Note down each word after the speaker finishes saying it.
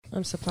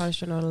I'm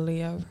surprised you're not a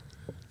Leo.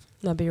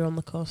 Maybe you're on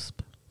the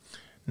cusp.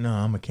 No,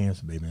 I'm a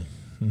Cancer, baby.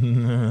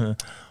 That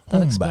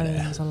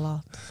explains a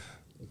lot.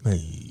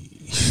 Hey.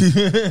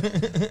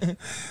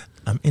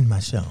 I'm in my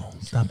shell.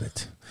 Stop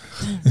it.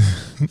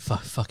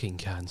 Fucking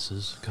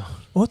cancers. God.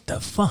 What the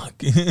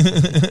fuck?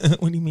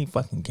 What do you mean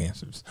fucking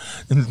cancers?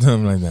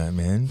 Something like that,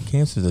 man.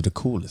 Cancers are the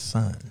coolest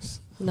signs.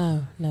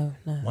 No.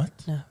 What?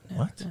 No.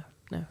 What?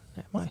 No.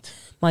 What?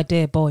 My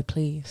dear boy,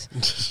 please.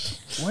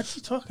 What are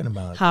you talking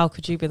about? How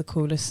could you be the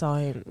coolest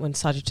sign when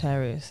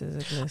Sagittarius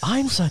exists?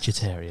 I'm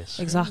Sagittarius.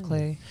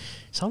 Exactly.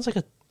 Sounds like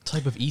a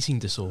type of eating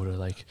disorder.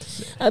 Like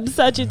I'm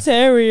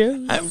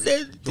Sagittarius.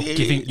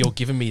 you're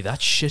giving me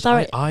that shit.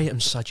 Sorry. I am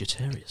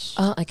Sagittarius.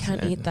 Oh, I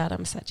can't eat that.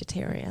 I'm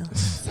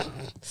Sagittarius.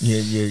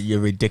 You're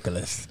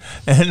ridiculous.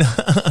 And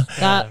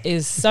That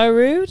is so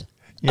rude.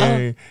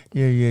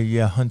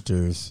 you're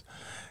hunters,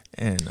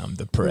 and I'm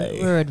the prey.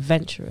 We're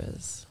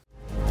adventurers.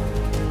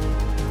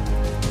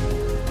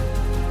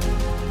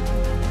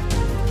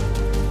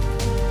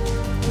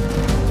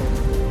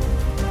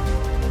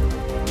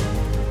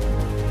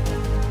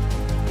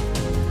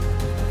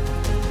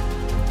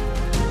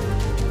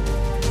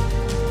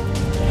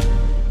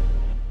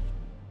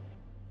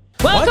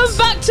 Welcome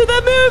back to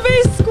the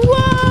movie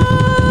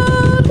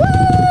squad! Woo!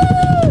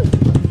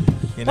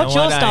 You know What's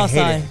your what? star I hate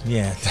sign? it.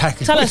 Yeah,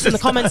 exactly. Tell us in the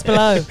comments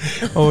below.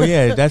 Oh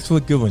yeah, that's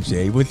what good one,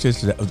 Shade. What's just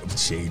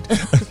Shade?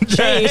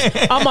 Shade.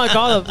 Oh my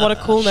god, what a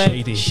cool name.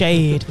 Shady.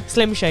 Shade.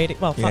 Slim Shady.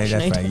 Well, Yeah, fuck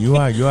that's Sinead.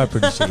 right. You are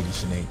pretty shady,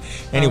 Sinead.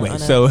 Anyway, I know.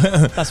 so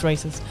That's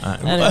racist.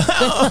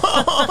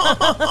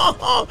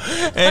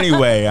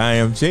 anyway, I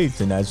am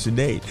Jason, that's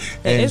Sinead,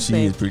 and is she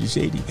me. is pretty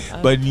shady.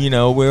 But you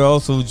know, we're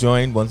also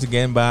joined once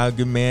again by our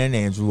good man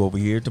Andrew over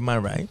here to my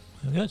right.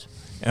 Good.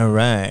 All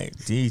right.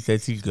 He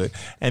says he's good.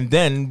 And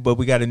then, but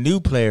we got a new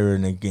player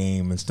in the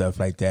game and stuff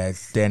like that,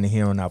 standing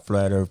here on our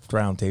Flat Earth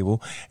round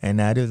table, and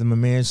that is my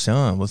man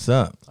Sean. What's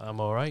up? I'm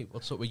all right.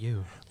 What's up with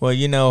you? Well,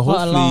 you know,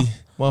 What a law.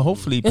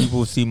 hopefully people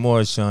will see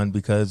more of Sean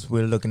because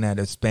we're looking at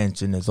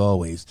expansion as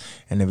always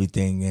and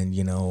everything. And,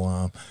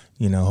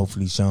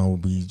 hopefully Sean will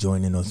be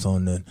joining us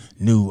on the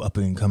new up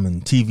and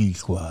coming TV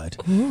squad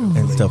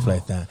and stuff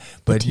like that.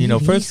 But,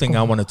 first thing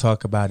I want to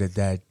talk about is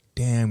that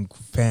damn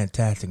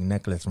fantastic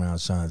necklace around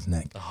Sean's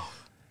neck. Oh.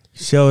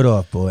 Show it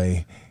off,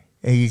 boy.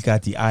 And he's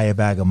got the Eye of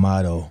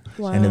Agamotto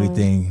and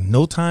everything.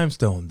 No time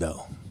stone,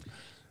 though.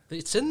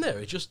 It's in there.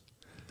 It just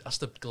has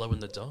to glow in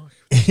the dark.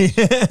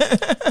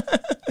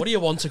 What do you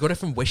want? I got it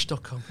from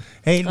Wish.com.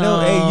 Hey, you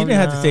didn't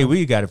have to say where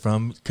you got it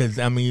from because,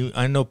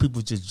 I know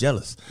people just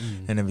jealous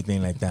and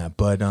everything like that.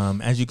 But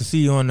as you can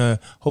see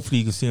hopefully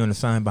you can see on the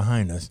sign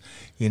behind us,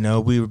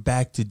 we were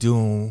back to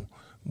doing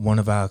one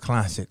of our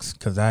classics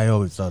because I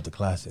always love the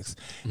classics.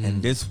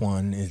 And this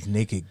one is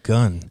Naked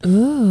Gun.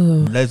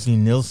 Ooh. Leslie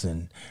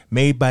Nielsen,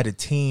 made by the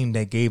team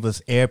that gave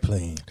us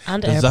Airplane.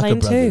 And the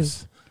Airplane Zucker 2.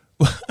 Brothers.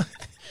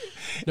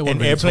 No one And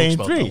really Airplane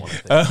talks about 3.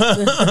 that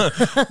one, I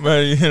think.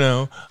 But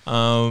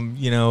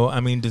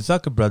the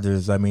Zucker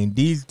Brothers,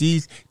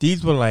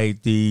 these were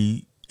like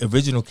the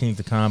original kings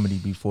of comedy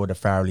before the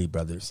Farrelly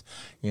brothers.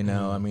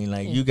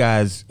 You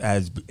guys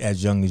as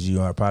young as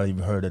you are probably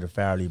heard of the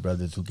Farrelly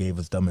brothers who gave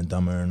us Dumb and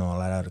Dumber and all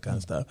that other kind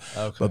of stuff.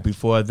 Okay. But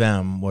before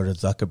them were the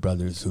Zucker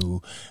brothers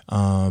who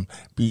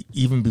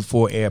even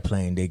before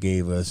Airplane they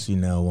gave us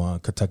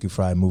Kentucky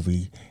Fried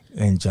Movie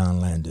and John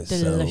Landis.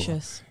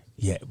 Delicious. So,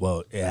 yeah,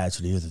 well, it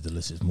actually is a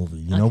delicious movie.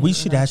 We can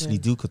should imagine. actually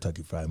do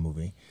Kentucky Fried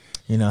Movie.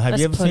 Have Let's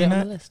you ever put seen it that?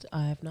 on the list.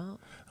 I have not.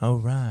 All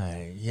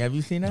right. Yeah, have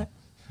you seen that?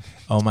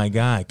 Oh my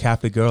God,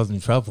 Catholic Girls in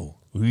Trouble.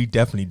 We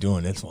definitely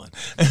doing this one.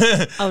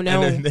 Oh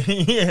no.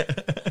 Yeah.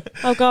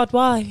 Oh God,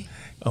 why?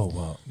 Oh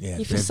well, yeah.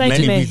 You've there's forsaken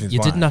many me. reasons You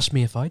why. didn't ask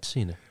me if I'd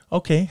seen it.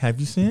 Okay, have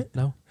you seen it?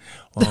 No.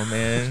 Oh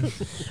man,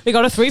 We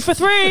got a 3 for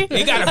 3.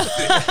 they got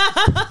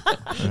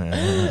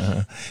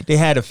they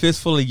had a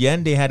fistful of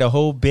yen. They had a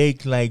whole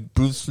big like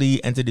Bruce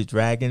Lee Enter the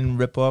Dragon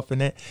ripoff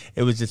in it.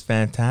 It was just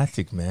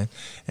fantastic, man,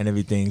 and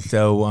everything.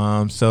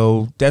 So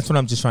so that's what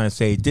I'm just trying to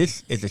say.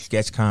 This is a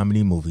sketch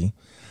comedy movie.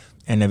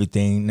 And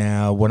everything.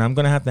 Now, what I'm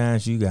gonna have to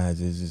ask you guys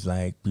is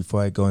like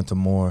before I go into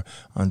more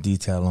on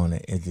detail on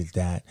it, is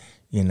that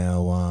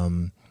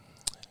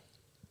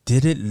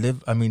did it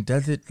live?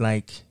 Does it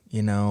like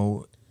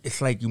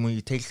It's like when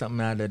you take something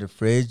out of the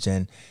fridge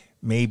and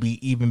maybe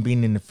even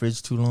being in the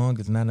fridge too long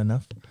is not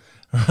enough,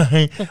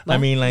 right?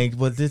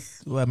 Was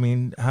this?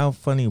 How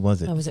funny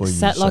was it? Was for it you,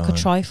 set like a Sean?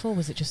 trifle?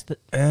 Was it just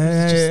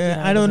that?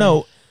 I don't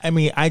know.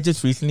 I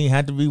just recently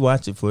had to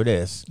rewatch it for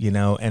this,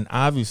 and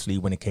obviously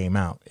when it came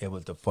out, it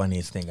was the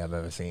funniest thing I've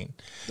ever seen.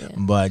 Yeah.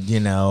 But,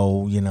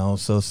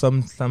 so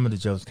some of the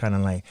jokes kind of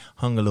like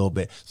hung a little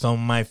bit. So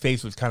my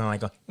face was kind of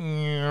like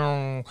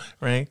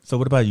right? So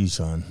what about you,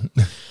 Sean?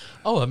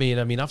 Oh,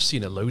 I've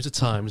seen it loads of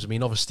times.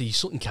 Obviously,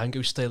 something can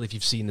go stale if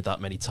you've seen it that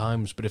many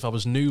times. But if I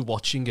was new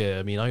watching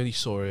it, I only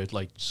saw it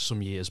like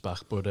some years back.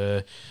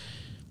 But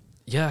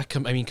Yeah, I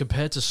mean,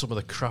 compared to some of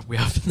the crap we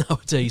have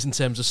nowadays in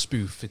terms of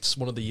spoof, it's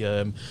one of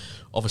the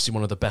obviously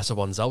one of the better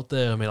ones out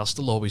there. I mean, I'll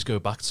still always go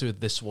back to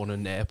this one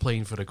and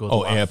Airplane for a good. Oh,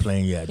 laugh.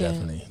 Airplane, yeah,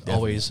 definitely.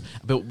 Always,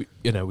 but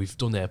we've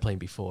done Airplane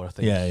before, I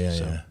think.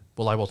 Yeah.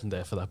 Well, I wasn't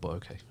there for that, but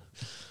okay.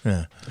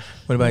 Yeah.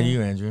 What about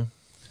you, Andrew?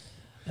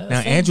 Now,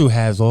 Andrew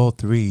has all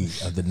 3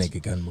 of the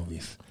Naked Gun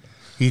movies.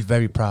 He's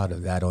very proud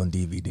of that on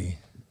DVD.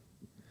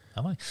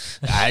 Am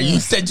I?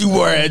 You said you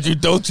were, Andrew.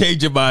 Don't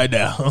change your mind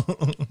now.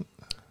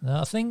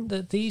 No, I think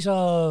that these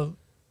are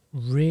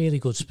really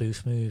good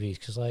spoof movies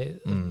because I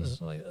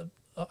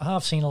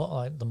have seen a lot of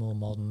like the more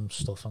modern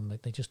stuff and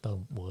they just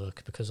don't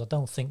work because I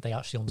don't think they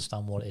actually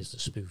understand what it is that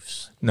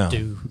spoofs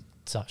do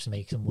to actually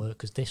make them work,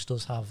 because this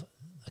does have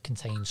a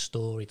contained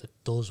story that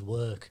does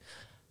work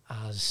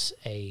as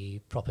a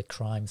proper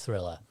crime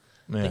thriller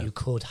that you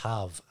could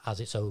have as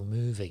its own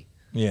movie.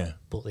 Yeah.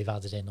 But they've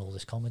added in all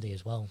this comedy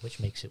as well,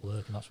 which makes it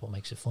work, and that's what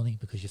makes it funny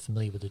because you're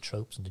familiar with the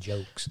tropes and the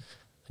jokes.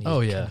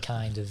 And you can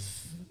kind of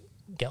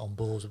get on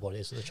board with what it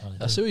is that they're trying to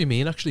do. I see what you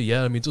mean, actually,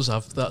 yeah. I mean, it does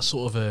have that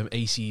sort of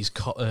AC's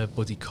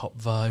buddy cop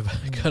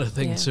vibe kind of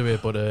thing to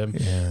it, but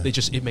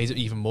it made it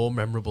even more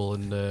memorable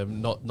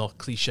and not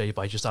cliche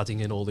by just adding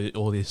in all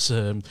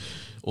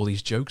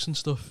these jokes and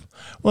stuff.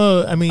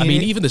 Well, I mean,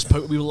 even this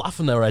we were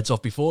laughing our heads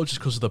off before just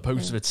because of the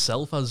poster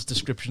itself has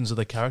descriptions of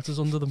the characters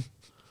under them.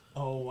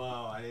 Oh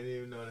wow, I didn't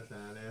even notice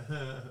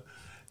that.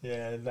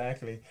 Yeah,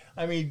 exactly.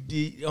 I mean,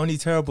 the only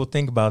terrible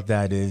thing about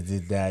that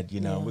is that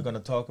we're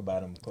gonna talk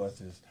about him, of course,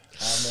 is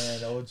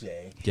our man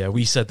OJ. Yeah,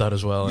 we said that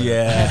as well.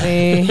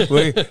 Yeah,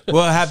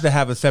 we'll have to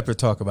have a separate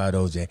talk about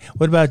OJ.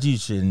 What about you,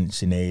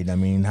 Sinead? I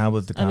mean, how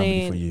was the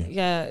comedy for you?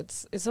 Yeah,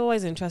 it's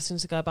always interesting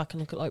to go back and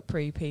look at like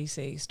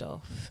pre-PC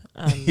stuff.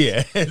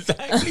 Yeah,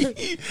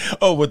 exactly.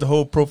 Oh, with the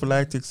whole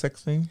prophylactic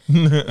sex thing.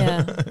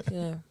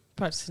 yeah.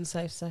 Practicing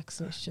safe sex,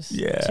 and it's just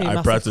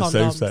I practice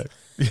safe sex.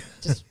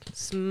 Just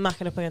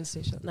smacking up against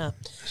each other. No,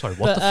 sorry,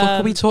 what the fuck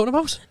are we talking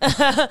about?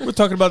 We're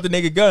talking about the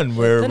Naked Gun,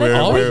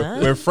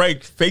 where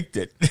Frank faked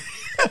it.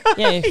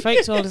 Yeah, he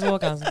faked all his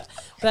orgasms.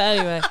 But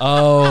anyway,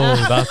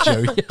 that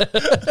joke.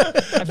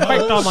 I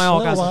faked all my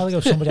orgasms. A while ago,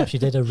 somebody actually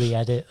did a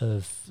re-edit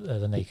of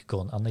the Naked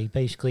Gun, and they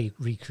basically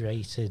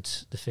recreated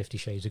the 50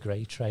 Shades of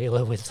Grey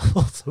trailer with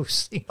all those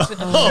scenes.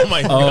 Oh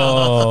my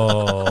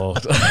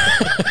god!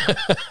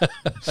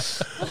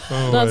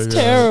 That's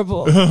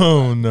terrible.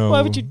 Oh no!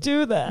 Why would you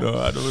do that? No,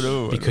 I don't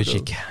know. Because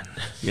you can.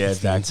 Yeah,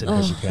 exactly.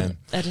 Because you can.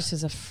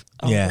 Editors are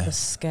the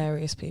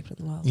scariest people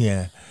in the world.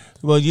 Yeah.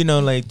 Well,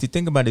 like the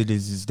thing about it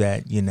is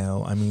that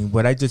I mean,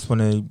 what I just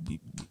want to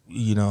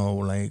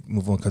like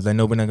move on, because I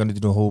know we're not going to do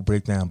the whole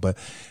breakdown, but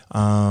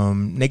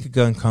Naked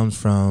Gun comes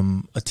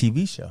from a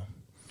TV show,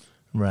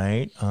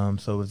 right?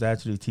 So it was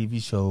actually a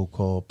TV show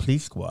called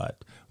Police Squad,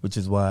 which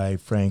is why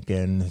Frank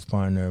and his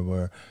partner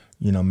were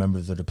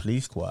members of the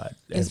Police Squad.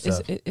 Is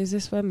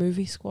this where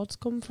movie squads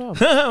come from?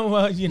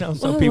 Well,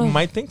 some people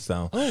might think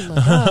so. Oh my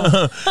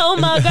god! Oh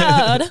my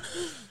god!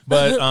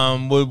 But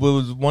what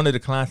was one of the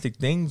classic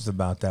things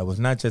about that was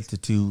not just the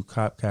 2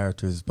 cop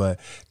characters, but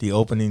the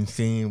opening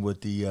scene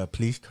with the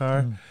police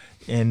car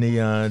and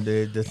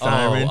the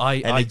siren,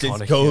 and it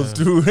just goes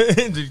through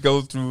it just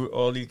goes through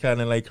all these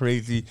kind of like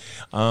crazy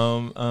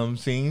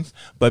scenes.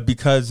 But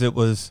because it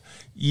was,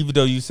 even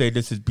though you say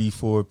this is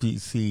before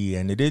PC,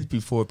 and it is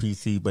before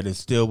PC, but it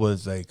still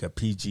was like a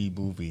PG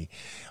movie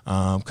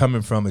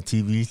coming from a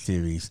TV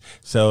series.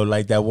 So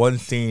like that one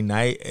scene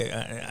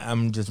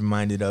I'm just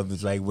reminded of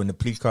is like when the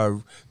police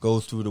car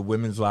goes through the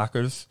women's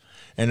lockers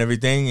and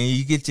everything, and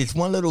you get just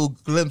one little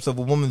glimpse of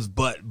a woman's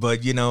butt. But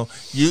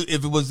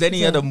if it was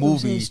any other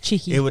movie,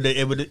 it would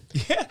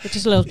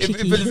just a little cheeky.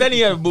 If it was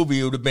any other movie,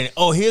 it would have been,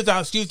 here's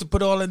our excuse to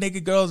put all the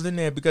naked girls in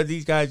there, because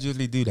these guys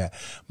usually do that.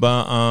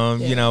 But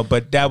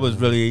but that was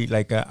really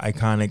like an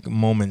iconic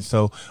moment.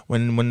 So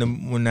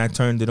when I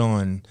turned it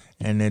on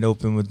and it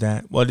opened with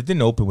that, well, it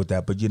didn't open with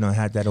that, but it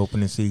had that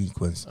opening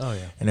sequence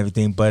and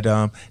everything. But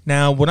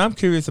now what I'm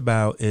curious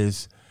about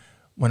is,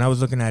 when I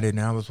was looking at it, and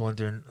I was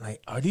wondering,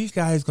 like, are these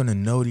guys going to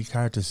know these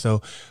characters?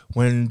 So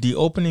when the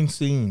opening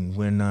scene,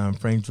 when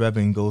Frank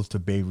Drebin goes to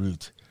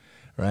Beirut,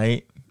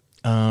 right?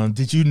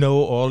 Did you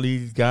know all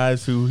these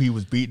guys who he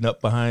was beating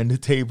up behind the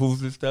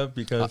tables and stuff?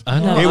 Because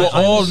they were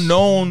all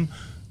known,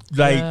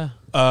 like,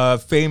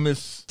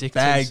 famous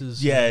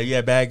dictators.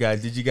 bad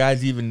guys. Did you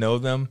guys even know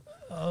them?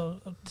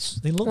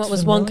 They looked what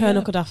was one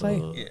Colonel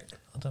Gaddafi? Yeah.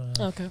 I don't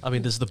know. Okay. I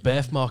mean, there's the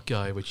birthmark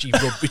guy, which he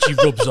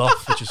rubs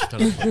off, which is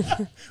kind of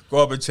funny.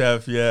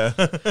 Gorbachev, yeah.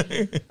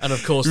 And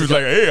of course, he was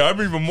like, "Hey, I'm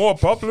even more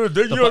popular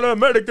than your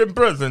American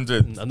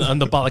president."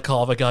 And the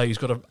balaclava guy who's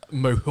got a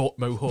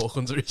mohawk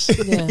under his.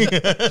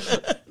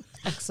 Yeah.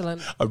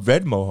 Excellent. A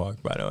red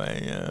mohawk, by the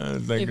way. Yeah,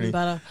 exactly. Even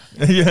better.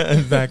 Yeah,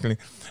 exactly.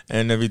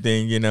 And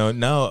everything,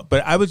 no.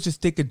 But I was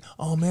just thinking,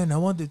 oh man, I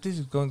wonder if this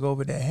is going to go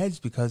over their heads,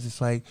 because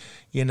it's like,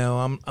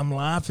 I'm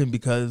laughing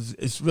because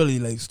it's really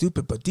like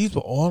stupid. But these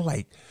were all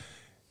like,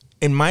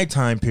 in my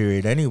time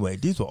period anyway,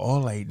 these were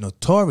all like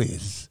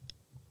notorious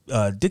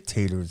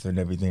dictators and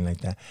everything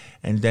like that.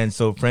 And then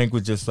so Frank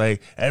was just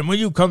like, and when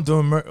you come to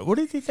America, what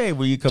did he say?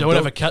 When you come, don't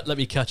ever let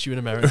me catch you in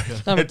America.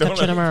 Don't catch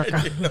you in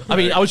America. I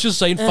mean, I was just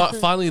saying.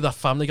 Finally, that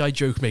Family Guy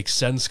joke makes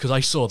sense because I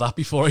saw that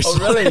before I saw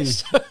really?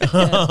 it.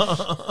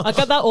 I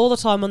get that all the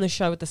time on the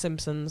show with The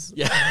Simpsons.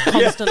 Yeah,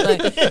 Constantly.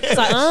 It's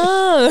like,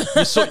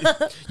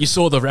 oh. You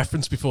saw the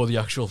reference before the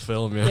actual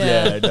film.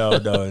 Yeah. Yeah,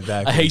 no,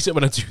 exactly. I hate it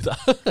when I do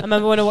that. I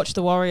remember when I watched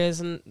The Warriors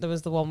and there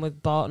was the one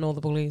with Bart and all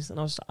the bullies, and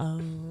I was like,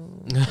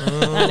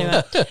 oh.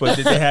 Anyway. But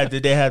did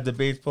they have the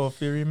baseball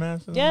fury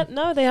mask? Yeah,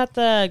 no, they had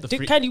the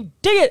free- can you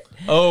dig it?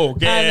 Oh,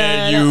 can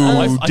And, you I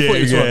thought it was dig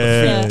one of the free-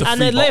 it? the and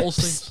free their bottles lips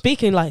thing.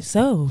 speaking like,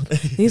 so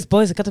these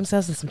boys have got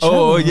themselves some trouble.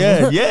 Oh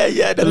yeah,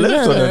 the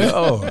lips on it.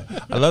 Oh,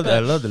 I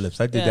love the lips.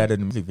 I did Yeah. that in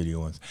the music video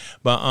once.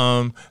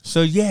 But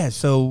so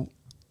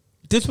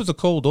this was a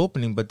cold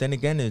opening, but then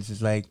again, it's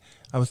just like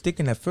I was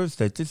thinking at first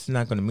that this is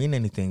not going to mean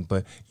anything.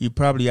 But I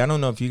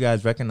don't know if you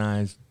guys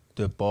recognize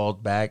the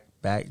bald back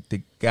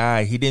the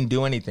guy. He didn't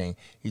do anything.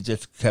 He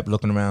just kept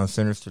looking around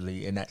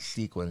sinisterly in that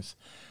sequence.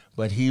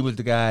 But he was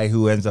the guy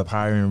who ends up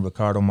hiring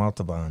Ricardo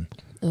Montalban.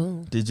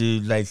 Oh. Did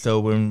you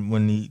when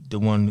the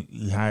one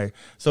he hired?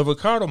 So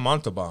Ricardo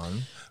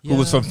Montalban, who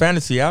was from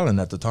Fantasy Island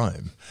at the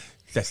time,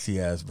 sexy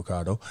as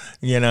Ricardo,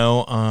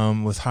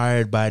 was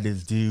hired by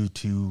this dude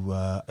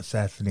to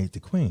assassinate the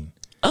queen.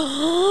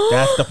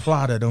 That's the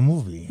plot of the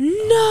movie.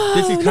 No,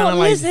 This is kind not of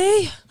like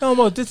Lizzie.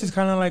 no, this is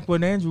kind of like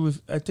what Andrew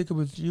was. I think it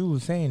was you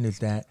was saying is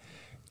that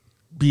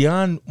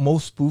beyond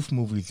most spoof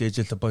movies, they're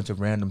just a bunch of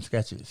random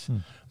sketches.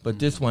 But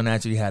this one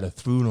actually had a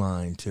through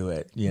line to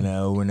it,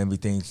 and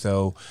everything.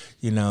 So,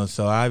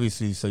 so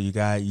obviously, so you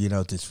got,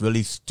 this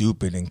really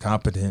stupid,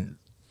 incompetent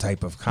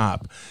type of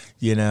cop,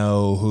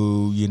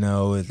 who,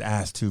 is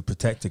asked to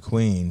protect the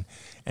queen.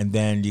 And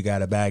then you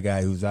got a bad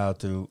guy who's out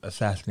to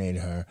assassinate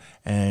her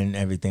and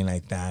everything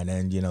like that.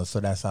 And, so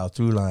that's our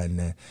through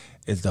line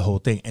is the whole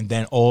thing. And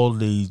then all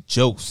the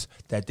jokes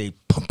that they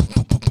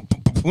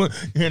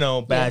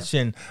bash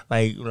in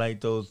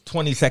like those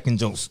 20-second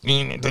jokes,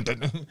 and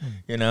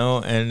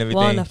everything.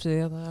 One after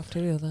the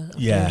other.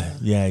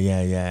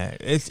 Yeah.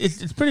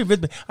 It's pretty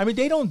vivid. I mean,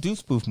 they don't do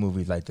spoof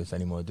movies like this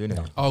anymore, do they?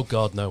 No. Oh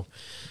God, no.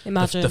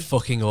 Imagine. They're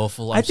fucking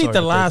awful. I think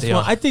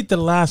the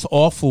last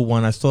awful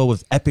one I saw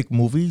was Epic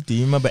Movie. Do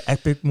you remember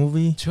Epic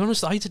Movie? To be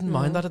honest, I didn't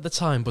mind that at the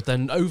time, but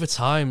then over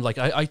time, like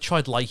I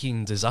tried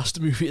liking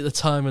Disaster Movie at the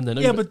time, and then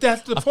but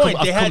that's the point.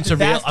 They had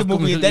Disaster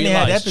Movie, and then they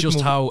had Epic just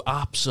Movie. how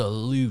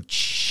absolute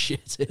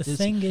shit it The is.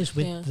 thing is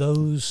with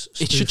those,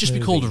 It should just be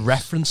called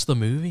Reference the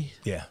Movie.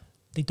 Yeah.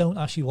 They don't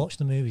actually watch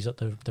the movies that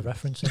they're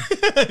referencing.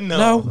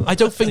 No, I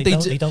don't think they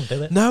do. don't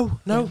do it. No,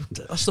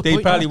 that's the They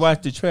point. probably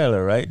watched the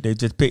trailer, right? They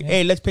just pick,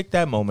 hey, let's pick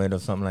that moment or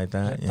something like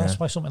that. That's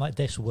why something like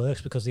this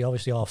works, because they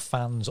obviously are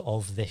fans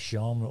of this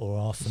genre or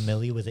are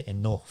familiar with it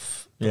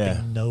enough that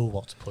they know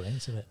what to put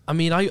into it. I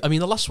mean,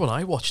 the last one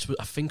I watched,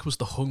 I think, was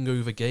the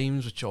Hungover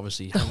Games, which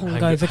obviously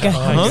Hungover Games.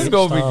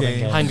 Hangover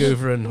Games.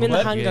 Hangover and I mean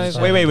the Hunger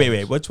Hangover. Games.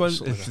 Wait. Which one?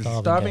 Something Is like it that.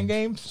 Starving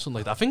Games? Something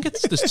like that. I think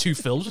there's two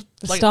films.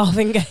 The Like,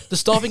 Starving Game. the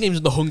Starving Games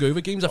and the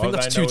Hungover Games. I think All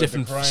that's I two know is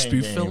different the crying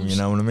spoof game, films.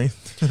 You know what I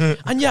mean?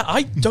 And yeah,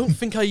 I don't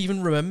think I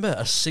even remember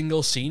a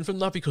single scene from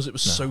that because it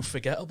was so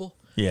forgettable.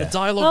 Yeah. The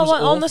dialogue Oh, was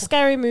awful. on the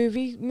scary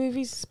movies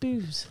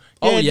spoofs.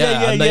 Oh,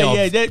 yeah, and they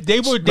are- They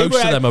were.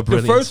 most of them are The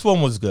brilliant. first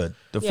one was good.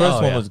 The Yeah. first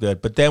Oh, one yeah. was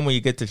good. But then when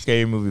you get to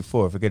Scary Movie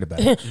 4, forget about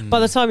it. By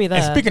the time you're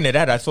there. And speaking of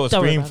that, I saw Don't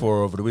worry Scream about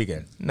 4 over the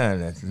weekend. No,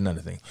 it's another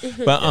thing.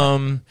 But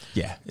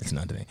yeah, it's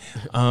another thing.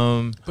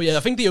 But yeah, I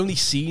think the only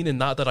scene in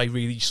that I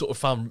really sort of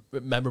found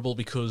memorable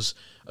because,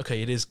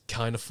 okay, it is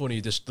kind of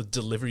funny. Just the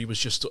delivery was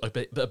just a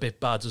bit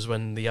bad. Was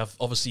when they have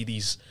obviously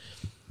these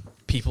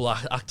people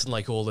acting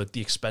like all the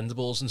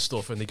Expendables and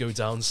stuff, and they go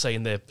down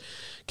saying their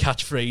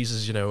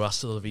catchphrases,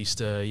 "Hasta la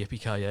vista,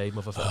 yippee-ki-yay,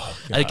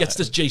 motherfucker," and it gets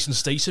this Jason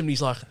Statham, and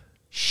he's like,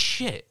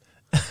 "Shit."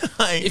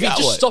 If he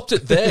just stopped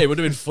it there, it would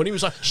have been funny. He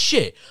was like,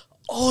 "Shit,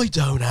 I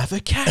don't have a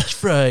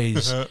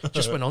catchphrase."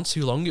 Just went on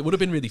too long. It would have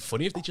been really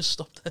funny if they just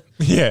stopped there.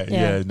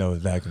 Yeah, no,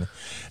 exactly.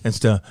 And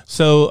stuff.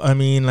 So, I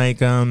mean, like,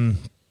 so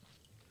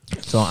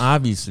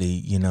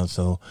obviously,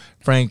 so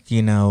Frank,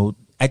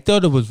 I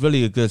thought it was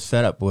really a good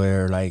setup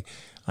where, like,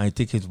 I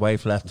think his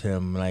wife left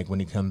him, like, when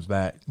he comes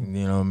back,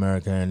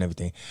 America and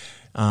everything.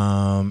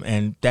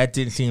 And that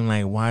didn't seem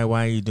like, why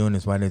are you doing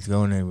this? Why is it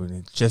going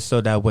everything? Just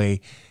so that way,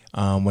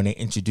 when they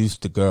introduce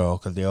the girl,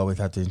 because they always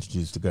have to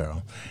introduce the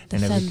girl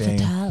and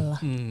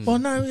everything. Well,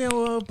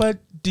 no, but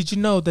did you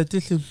know that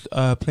this is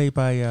played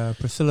by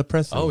Priscilla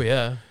Presley? Oh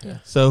yeah.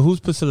 So who's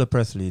Priscilla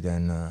Presley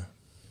then?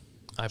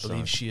 I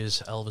believe she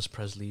is Elvis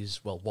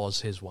Presley's. Well,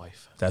 was his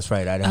wife. That's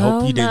right. I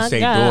hope you didn't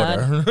say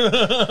God.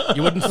 daughter.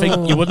 You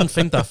wouldn't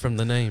think that from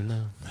the name,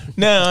 no.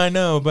 No, I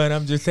know, but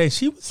I'm just saying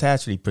she was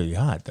actually pretty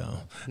hot though.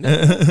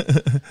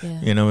 Yeah.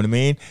 You know what I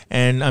mean?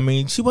 And I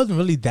mean, she wasn't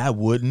really that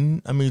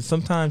wooden. I mean,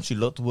 sometimes she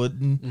looked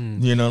wooden.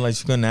 You know, like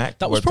she couldn't act.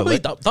 That was worth the probably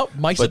lick. that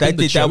might But have I been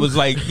the think that joke. was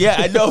like, yeah,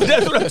 I know.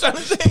 That's what I'm trying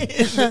to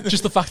say.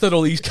 Just the fact that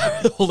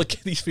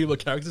these female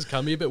characters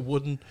can be a bit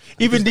wooden.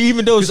 even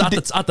though Because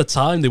she at the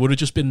time they would have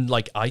just been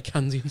like eye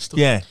candy and stuff.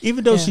 yeah,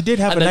 even though Yeah. she did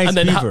have a nice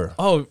beaver.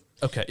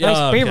 Okay. Nice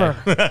Yeah, beaver.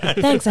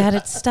 okay. Thanks, I had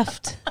it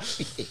stuffed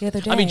the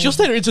other day. I mean, just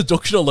their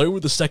introduction alone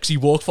with the sexy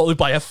walk followed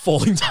by her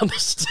falling down the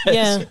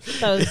stairs.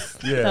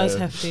 Yeah, that was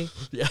hefty.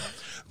 Yeah.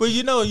 Well,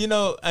 you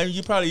know, I mean,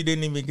 you probably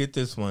didn't even get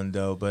this one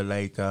though, but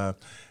like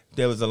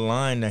there was a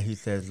line that he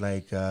says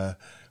like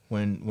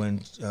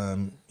when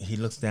he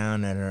looks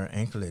down at her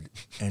anklet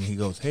and he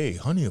goes, "Hey,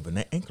 honey of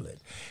an anklet,"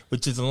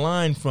 which is a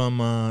line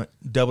from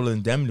Double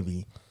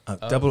Indemnity.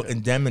 Double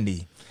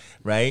Indemnity.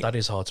 Right? That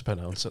is hard to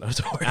pronounce. Don't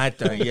worry. I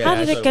thought, yeah. How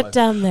did that's it what get was.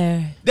 down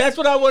there? That's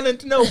what I wanted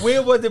to know.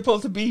 Where was it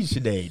supposed to be,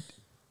 Sinead?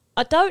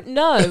 I don't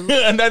know.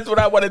 And that's what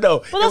I want to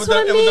know. Well, that's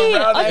what I mean.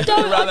 I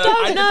don't I just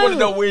want to know.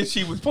 know where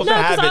she was supposed No,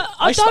 to have because it.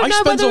 I don't I know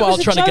spent whether a it while was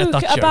a trying to get joke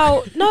that joke.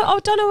 about. No, I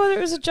don't know whether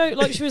it was a joke,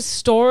 like she was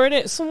storing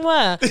it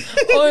somewhere,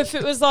 or if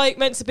it was like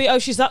meant to be. Oh,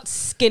 she's that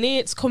skinny;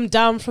 it's come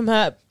down from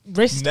her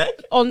wrist Neck?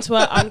 onto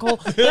her ankle.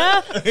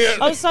 Yeah,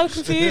 I was so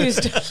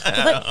confused.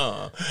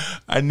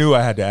 I knew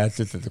I had to ask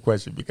this as a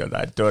question because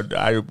I thought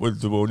I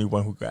was the only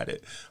one who got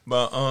it.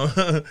 But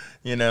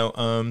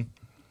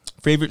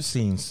favorite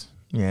scenes,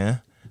 yeah.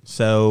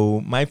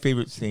 So my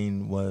favorite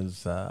scene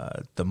was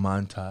the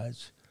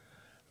montage,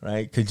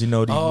 right? Because you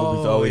know these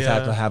movies always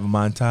have to have a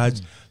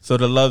montage. So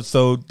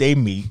so they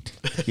meet,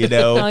 you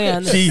know. Oh, yeah,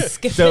 and she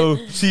skip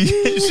she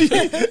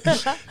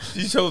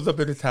shows up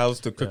at his house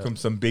to cook him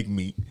some big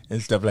meat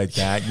and stuff like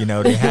that. You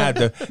know, they have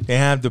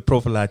the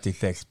prophylactic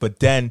sex, but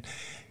then.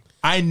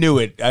 I knew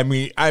it. I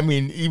mean,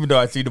 even though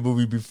I've seen the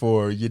movie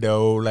before, you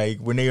know, like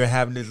when they were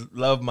having this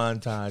love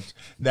montage,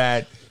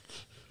 that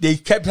they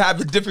kept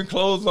having different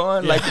clothes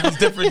on, like it was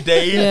different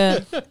days. Yeah,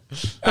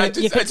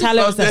 you could tell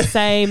it was the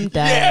same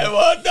day. Yeah,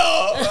 well,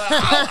 no,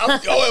 I'm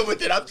going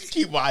with it. I'm just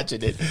keep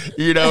watching it.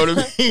 You know what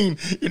I mean?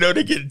 You know,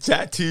 they get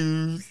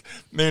tattoos,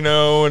 you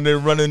know, and they're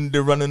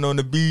running on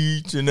the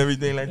beach and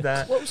everything like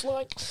that. Close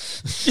line.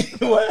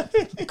 What?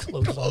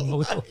 Close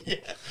line. Yeah,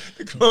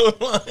 the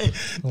clothesline.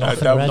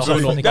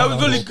 That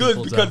was really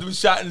good because it was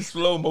shot in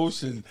slow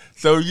motion.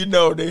 So, you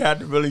know, they had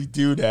to really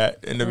do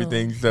that and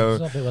everything. So,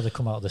 There's that bit where they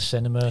come out of the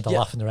cinema, they're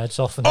laughing their heads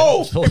off. And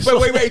oh,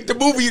 wait, the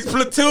movie is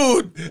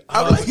Platoon.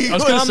 I'm like, I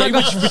was going to say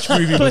which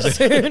movie was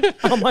it? Platoon.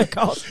 Oh my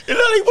god! you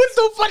know, like, what's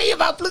so funny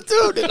about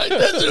Platoon? They're like,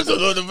 that's just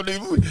another funny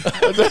movie.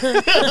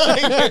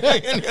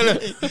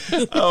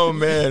 Oh,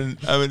 man.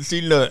 I mean,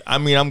 see, look, I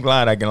mean, I'm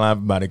glad I can laugh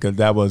about it because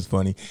that was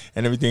funny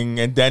and everything.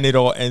 And then it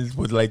all ends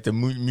with, like, the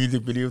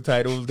music video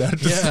titles that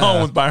the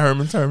song was by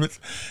Herman's Hermits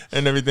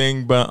and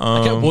everything. But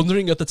I kept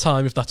wondering at the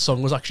time if that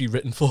song was actually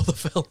written for the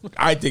film.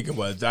 I think it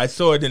was. I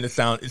saw it in the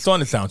sound. It's on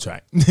the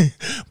soundtrack.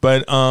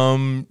 But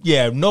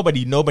yeah,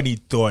 nobody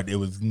thought it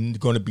was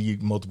going to be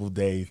multiple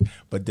days.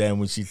 But then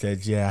when she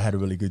said, "Yeah, I had a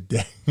really good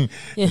day,"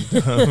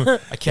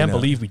 I can't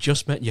believe we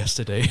just met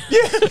yesterday.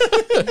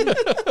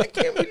 I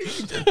can't believe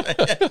you just met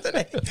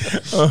yesterday.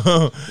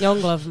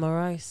 Young love,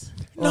 Maurice.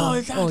 No, Or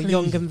exactly.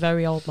 young and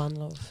very old man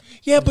love.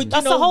 Yeah, but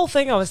That's the whole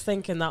thing I was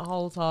thinking that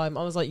whole time.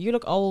 I was like, you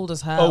look old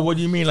as hell. Oh, what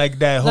do you mean, like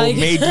that whole Like-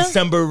 May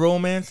December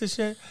romance and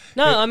shit?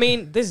 No, I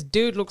mean, this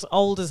dude looks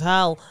old as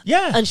hell.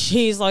 Yeah, And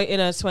she's like in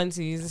her 20s.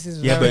 This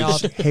is yeah, very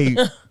but odd. hey,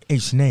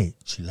 Sinead,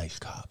 she likes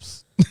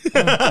cops.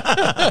 Oh,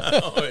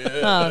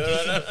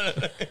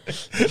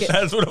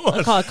 That's what it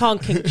was. I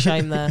can't kink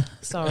shame there.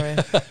 Sorry.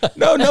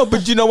 No,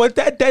 but you know what?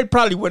 That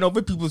probably went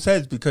over people's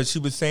heads because she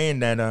was saying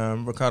that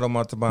Ricardo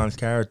Montalban's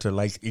character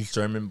likes East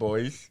German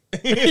boys.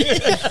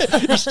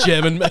 He's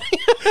German, man.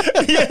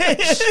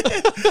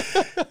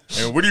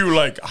 And what do you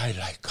like? I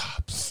like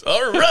cops.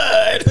 All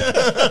right.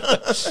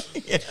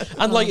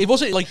 And like, it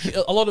wasn't like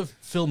a lot of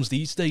films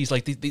these days,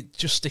 like they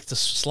just stick to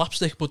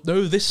slapstick. But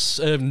no, this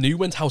knew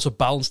how to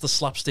balance the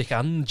slapstick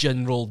and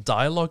general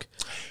dialogue.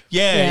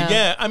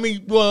 Yeah. I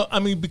mean,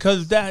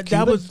 because that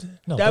was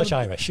No, that Dutch was,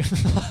 Irish.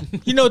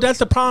 You know, that's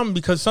the problem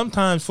because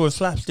sometimes for a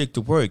slapstick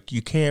to work,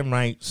 you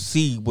can't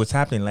see what's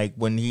happening. Like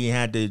when he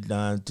had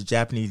the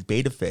Japanese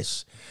beta fish,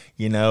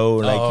 you know,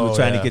 like he was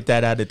trying to get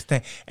that out of the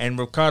thing, and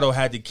Ricardo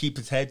had to keep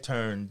his head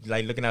turned,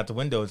 like looking out the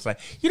window. It's like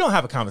you don't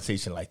have a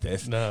conversation like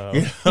this. No.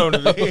 You know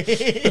what I mean?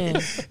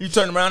 Yeah. You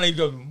turn around and you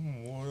go.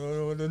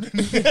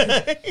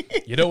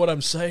 You know what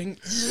I'm saying?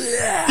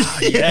 Yeah.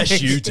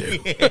 Yes, you do.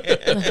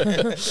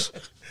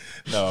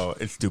 No,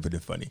 it's stupid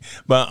and funny.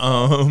 But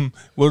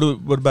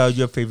what about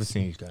your favorite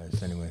scenes,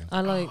 guys? Anyway,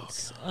 I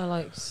liked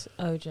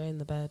OJ in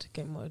the bed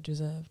getting what it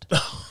deserved.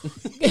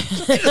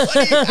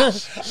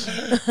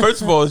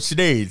 first of all,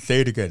 Sinead, say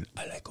it again.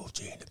 I like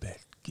OJ in the bed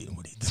getting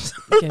what he deserves.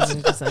 Getting what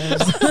it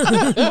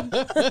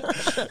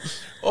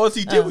deserves. All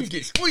he did was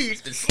get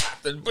squeezed and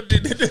slapped and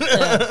Folded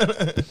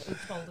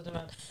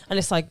around. And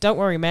it's like, don't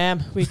worry,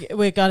 ma'am.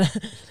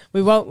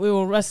 We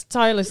will rest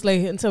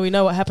tirelessly until we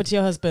know what happened to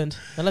your husband.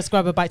 Now let's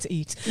grab a bite to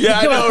eat. Yeah,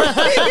 I know.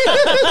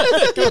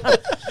 Right?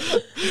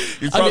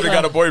 He's probably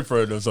got a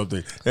boyfriend or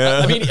something. Yeah.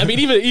 I mean,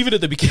 even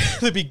at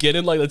the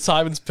beginning, like the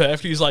timing's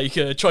perfect. He's like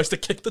tries to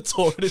kick the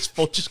door, and his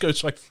foot just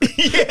goes right through.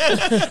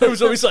 Yeah, it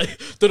was always like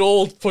they'd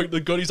all point the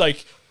gun. He's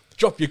like,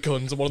 "Drop your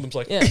guns," and one of them's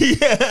like, "Yeah."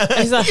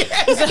 He's like,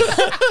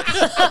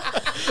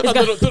 and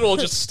they're all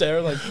just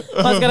staring like.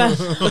 I was gonna.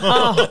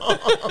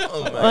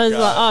 I was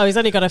like, he's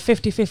only got a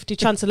 50-50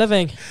 chance of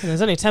living, and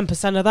there's only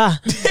 10% of that.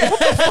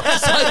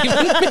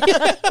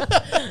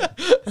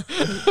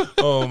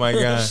 Oh my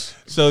god!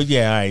 So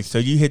yeah, all right. So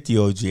you hit the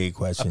OJ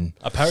question.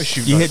 A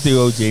parachute. You hit the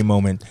OJ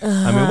moment.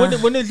 I mean,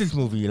 when is this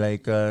movie?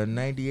 Like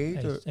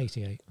 98 or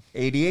 88?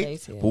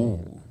 88. Ooh.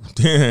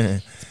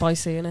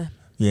 Spicy, innit?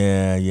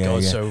 Yeah.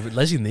 God, so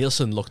Leslie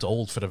Nielsen looked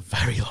old for a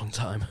very long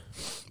time.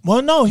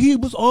 Well, no, he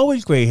was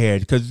always gray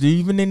haired because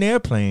even in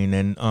Airplane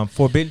and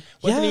Forbidden,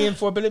 wasn't he in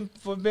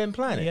Forbidden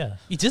Planet? Yeah,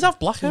 he did have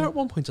black hair at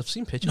one point. I've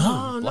seen pictures.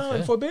 No, hair.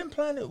 in Forbidden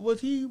Planet was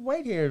he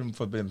white haired in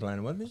Forbidden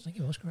Planet? Wasn't he? I think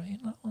he was gray in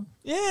that one.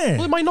 Yeah.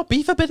 Well, it might not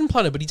be Forbidden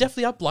Planet, but he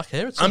definitely had black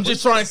hair. I'm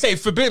just trying to say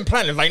Forbidden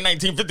Planet is like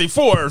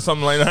 1954 or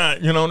something like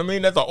that. You know what I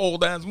mean? That's an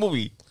old ass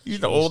movie. He's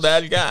an old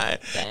ass guy.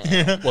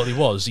 Well, he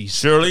was. He's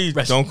Shirley.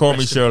 Don't call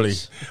me Shirley.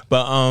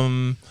 But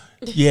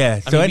yeah.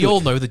 I mean, we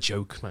all know the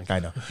joke, man. I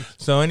know.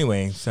 So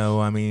anyway,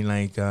 I mean,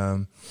 like,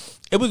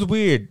 it was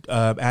weird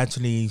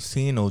actually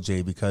seeing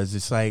OJ because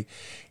it's like,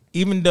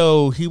 even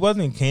though he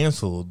wasn't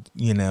canceled,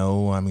 you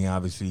know, I mean,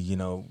 obviously, you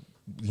know,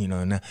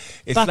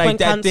 it's back like when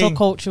that cancel thing.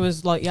 culture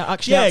was like,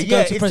 actually had to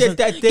go to it's prison. just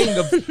that thing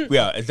of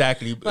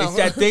exactly. It's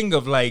that thing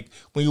of like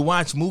when you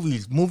watch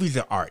movies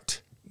are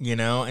art. You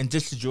know, and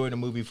just enjoy the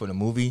movie for the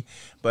movie.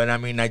 But I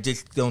mean, I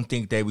just don't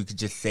think that we could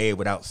just say it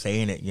without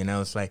saying it. You know,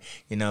 it's like,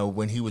 you know,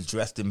 when he was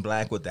dressed in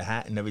black with the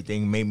hat and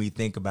everything made me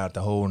think about the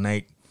whole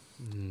night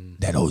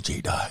that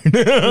OJ died.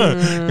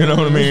 You know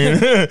what I mean?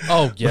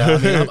 Oh, yeah. I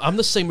mean, I'm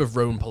the same with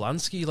Roman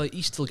Polanski. Like,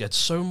 he still gets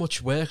so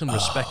much work and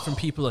respect from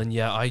people. And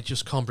yeah, I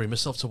just can't bring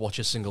myself to watch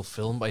a single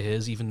film by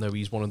his, even though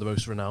he's one of the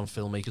most renowned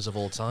filmmakers of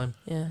all time.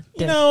 Yeah.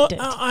 You know,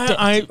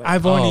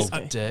 I've only...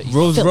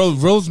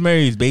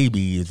 Rosemary's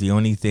Baby is the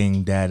only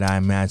thing that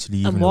I'm actually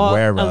even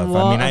aware of.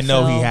 I mean, I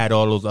know he had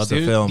all those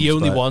other films. The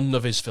only one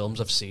of his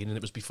films I've seen, and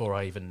it was before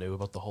I even knew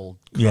about the whole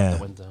crap that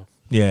went down.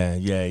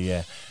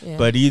 Yeah.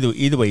 But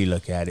either way you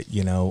look at it,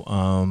 you know,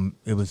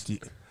 it was the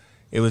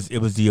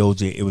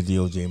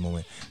OJ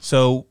moment.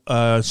 So,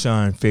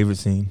 Sean, favorite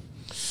scene?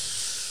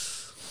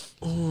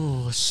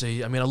 Oh, let's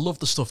see. I mean, I love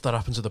the stuff that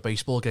happens at the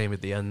baseball game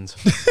at the end.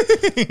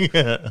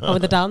 Oh,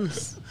 with the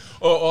dance.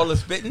 Or all the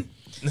spitting?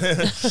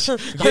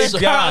 Good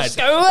God.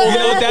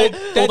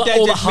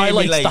 All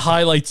the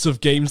highlights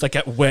of games that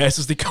get worse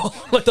as they go.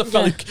 Like the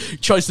fella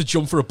tries to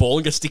jump for a ball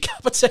and gets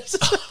decapitated.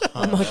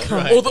 Oh my God.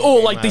 Right.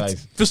 Or like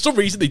for some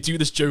reason they do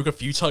this joke a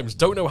few times.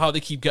 Don't know how they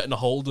keep getting a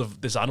hold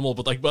of this animal,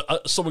 but like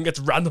someone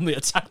gets randomly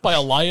attacked by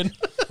a lion.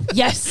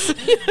 Yes.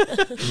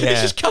 He's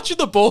just catching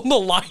the ball and the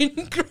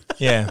lion.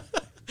 Yeah.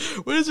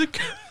 Where is it?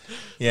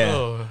 Yeah.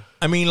 Oh.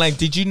 I mean, like,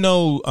 did you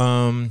know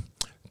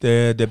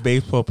the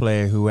baseball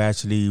player who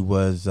actually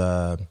was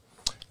the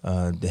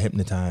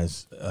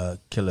hypnotized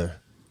killer?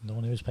 The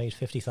one who was paid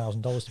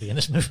 $50,000 to be in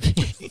this movie.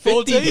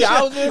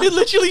 50,000? It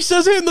literally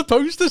says it in the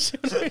posters.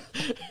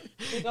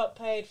 He got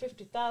paid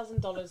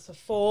 $50,000 for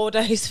 4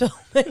 days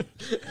filming.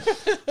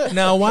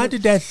 Now, why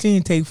did that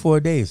scene take 4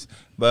 days?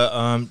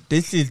 But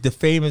this is the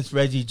famous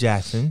Reggie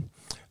Jackson,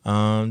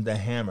 the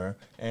Hammer.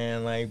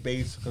 And, like,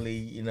 basically,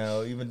 you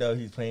know, even though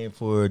he's playing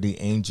for the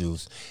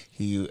Angels,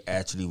 he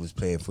actually was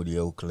playing for the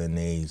Oakland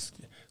A's.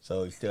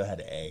 So he still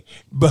had an A.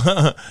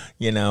 But,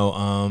 you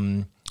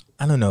know,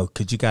 I don't know,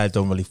 because you guys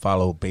don't really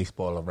follow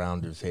baseball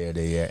around us here,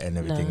 there, and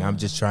everything. No. I'm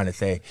just trying to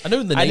say. I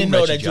know the name. I didn't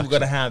know Reggie that you were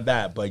going to have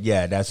that, but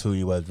yeah, that's who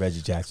he was,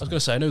 Reggie Jackson. I was going to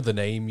say, I know the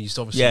name. He's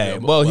obviously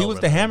he was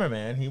the Hammer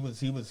Man. He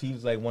was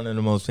like one of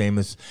the most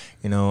famous,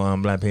 you know,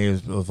 black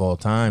players of all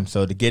time.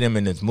 So to get him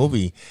in this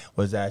movie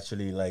was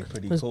actually like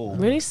pretty cool.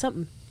 Really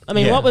something. I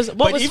mean, what was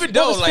even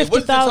though, like,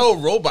 what's this whole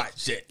robot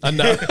shit? I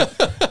know.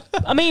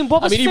 I mean,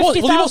 what was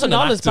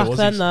 $50,000 back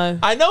then, though?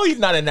 I know he's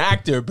not an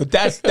actor, but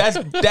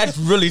that's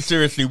really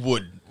seriously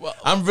wooden. Well,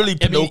 I'm really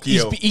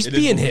Pinocchio. He's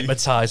being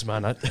hypnotized,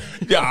 man.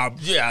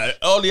 Yeah.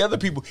 All the other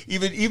people,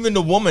 even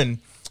the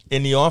woman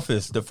in The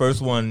Office, the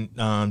first one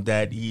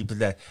that he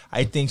possessed,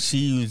 I think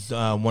she was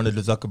one of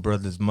the Zucker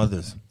brothers'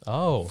 mothers.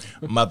 Oh,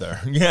 mother,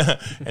 yeah,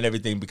 and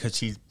everything because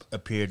she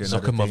appeared in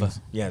Zucker mother.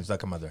 Things. Yeah,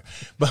 Zucker mother.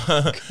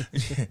 But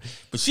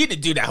she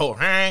didn't do that whole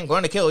 "I'm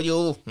going to kill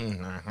you."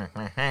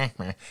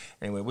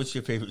 Anyway, what's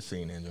your favorite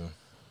scene, Andrew?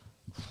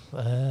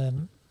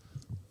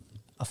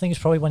 I think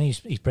it's probably when he's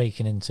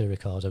breaking into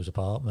Ricardo's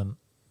apartment.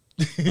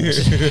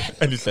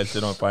 And he sets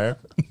it on fire.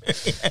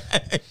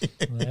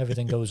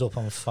 everything goes up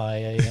on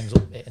fire. He ends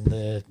up hitting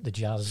the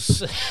jazz.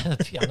 The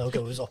piano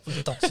goes up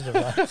and dancing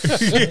around,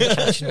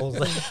 catching all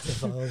the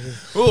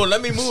vases. Oh,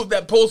 let me move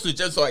that poster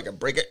just so I can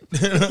break it.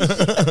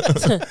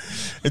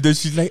 And then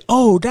she's like,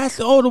 "Oh, that's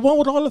the one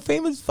with all the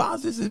famous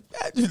vases and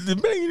badges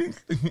and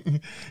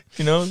everything."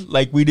 You know,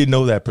 like we didn't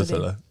know that,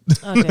 Priscilla.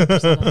 Okay,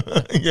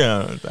 Priscilla.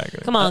 Yeah, exactly.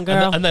 Come on,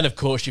 girl. And then, of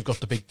course, you've got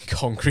the big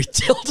concrete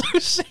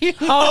dildo scene.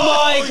 Oh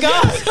my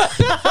god!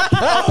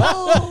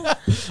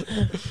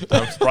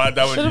 I'm surprised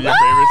that was your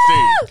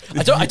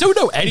favorite scene. I don't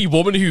know any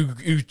woman who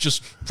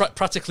just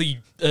practically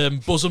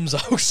bosoms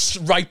out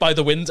right by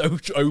the window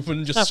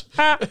open. Just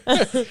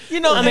You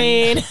know, I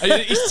mean,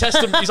 he's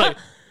testing. He's like,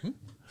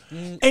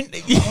 and let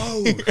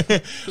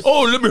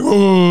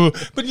me.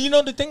 But you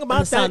know the thing about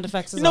And the sound that.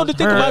 effects is You know on. the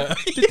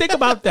thing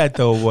about that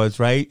though was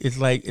right. It's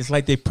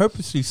like they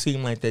purposely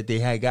seemed like that they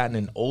had gotten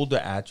an older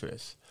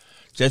actress,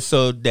 just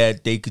so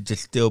that they could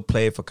just still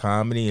play it for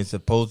comedy, as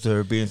opposed to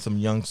her being some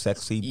young,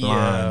 sexy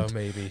blonde. yeah,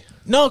 maybe.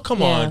 No, come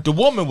Yeah. on. The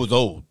woman was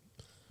old.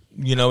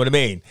 You know what I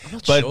mean? I'm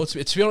not But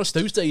sure. To be honest,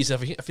 those days I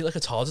feel like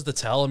it's harder to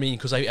tell. I mean,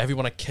 because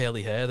everyone had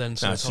curly hair then,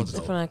 so Nah, it's she hard was to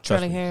old. tell. like Trust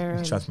curly me. hair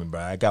and- Trust me, bro.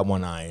 I got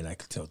one eye and I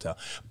could tell.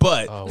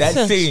 But Oh.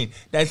 that scene.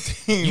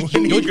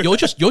 You're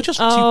just too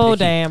oh picky.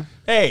 damn!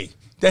 Hey,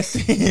 that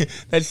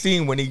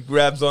scene when he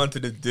grabs onto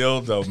the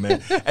dildo,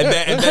 man, and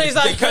then He's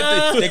like,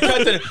 they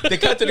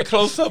cut to the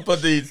close up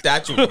of the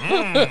statue.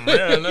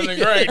 Yeah, nothing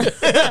great.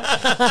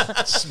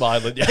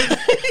 Smiling, yeah.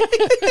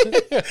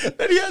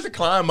 Then he has to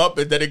climb up,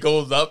 and then it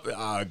goes up.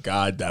 Oh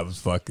God, that was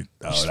fucking.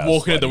 Oh, Just that was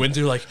walking in the funny.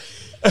 window like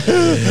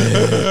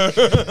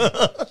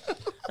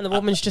And the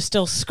woman's just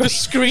still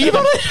screaming.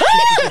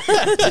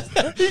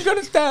 He's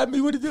gonna stab me.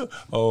 What to do?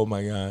 Oh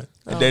my God!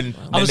 And then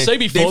I was they, saying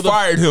before they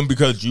fired him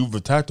because you've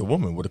attacked a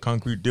woman with a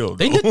concrete dildo.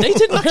 They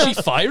didn't actually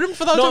fire him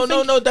for that. I don't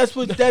think. No. That's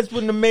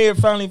when the mayor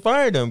finally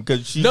fired him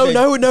because she. No,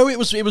 said, no. It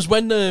was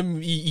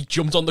when he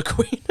jumped on the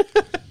Queen.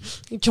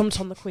 he jumped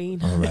on the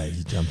queen. All right,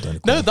 he jumped on the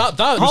queen. No,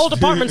 that Whole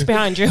department's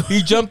behind you.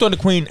 He jumped on the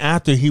queen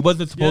after he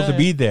wasn't supposed to Yeah.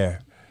 be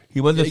there. He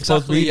wasn't Yeah,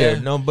 supposed to be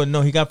exactly, yeah. there.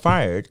 No, he got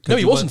fired. 'cause No,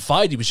 he wasn't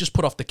fired. He was just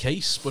put off the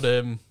case. But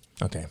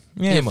Okay.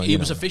 Yeah, well, he you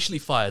was know. officially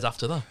fired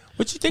after that.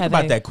 What you think Have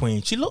about they- that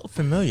queen? She looked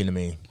familiar to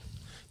me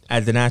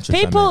as an actress.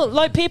 I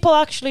meant. People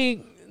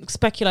actually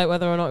speculate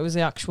whether or not it was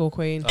the actual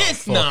queen.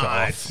 It's fuck not.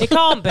 off. It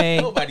can't be.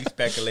 Nobody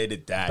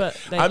speculated that. But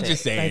they I'm do.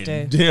 just saying.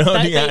 They do. You know,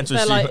 They- the actress. they're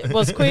she like, was-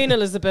 was Queen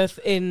Elizabeth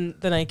in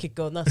The Naked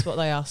Gun? That's what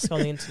they ask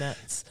on the internet.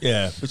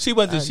 yeah, but she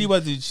wasn't. She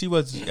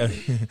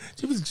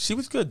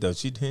was good though.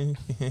 She did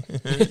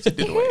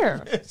the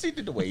Here. wave. She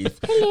did the wave.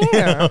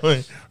 Here.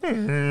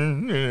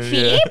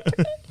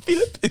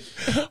 Philip.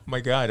 Oh my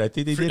God, I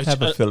think they did have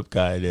a Philip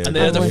guy there. And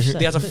I wish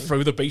they had to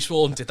throw the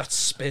baseball and did that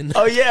spin.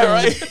 Oh yeah,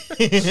 right.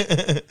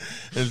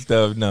 And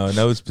stuff. No,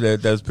 that was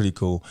pretty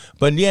cool.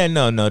 But yeah,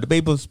 no.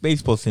 The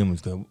baseball scene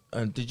was good.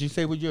 Did you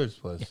say what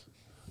yours was?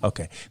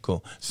 Okay,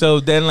 cool. So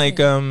then, like,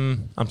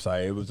 I'm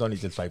sorry, it was only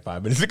just like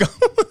 5 minutes ago.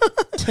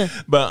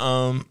 But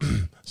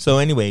so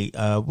anyway,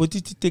 what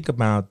did you think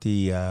about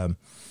the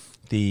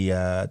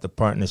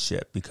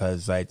partnership?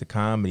 Because like the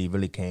comedy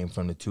really came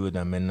from the two of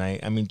them, and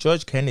I mean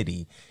George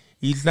Kennedy,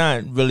 he's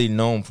not really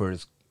known for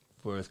his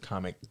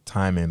comic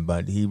timing,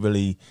 but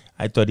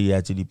I thought he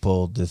actually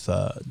pulled this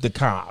the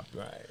cop,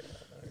 right?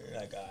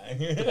 That guy.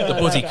 The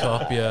buddy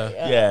cop, yeah.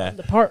 Yeah.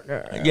 The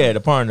partner. Yeah,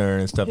 the partner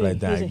and stuff like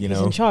that, He's you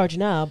know. in charge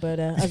now, but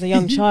as a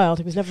young child,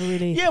 he was never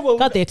really Yeah, well,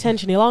 got the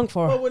attention he longed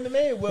for. Well, when the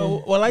man,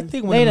 I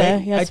think when Later, the man,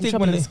 he had I some think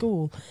trouble when in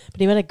school, but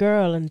he met a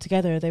girl, and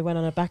together they went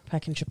on a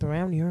backpacking trip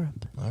around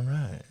Europe. all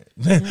right.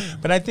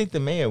 But I think the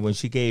mayor, when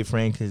she gave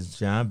Frank his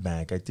job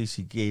back, I think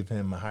she gave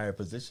him a higher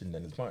position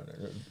than his partner.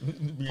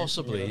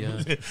 Possibly, You know,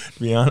 yeah. To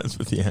be honest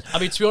with you. I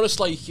mean, to be honest,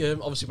 like,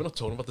 obviously we're not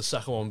talking about the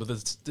second one, but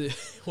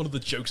one of the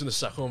jokes in the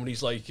second one when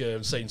he's like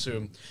saying to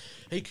him,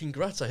 "Hey,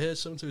 congrats, I heard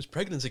so-and-so is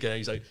pregnant again."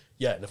 He's like,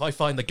 "Yeah, and if I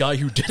find the guy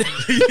who did it..."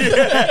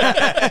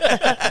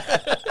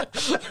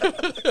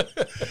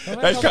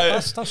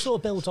 That sort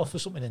of built off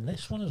of something in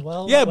this one as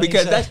well. Yeah, like when he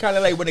because said- that's kind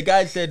of like when the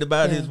guy said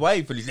about Yeah. his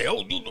wife, and he said,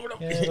 "Oh, you know what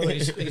I'm Yeah,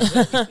 he's putting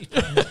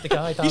the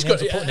guy down. He's He's got-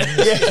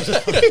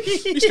 putting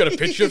in He's got a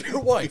picture of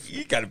your wife.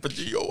 You got a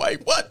picture of your wife.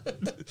 What?"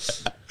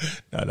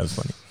 No, that's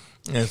funny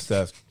and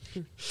stuff.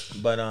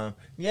 But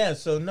yeah.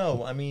 So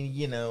no, I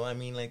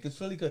mean, like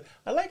it's really good.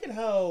 I like it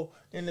how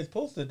in this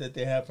poster that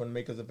they have from the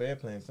makers of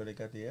airplanes, so they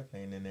got the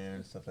airplane in there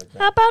and stuff like How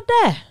that. about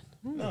that?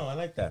 No, I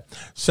like that.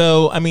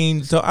 So I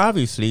mean, so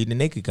obviously the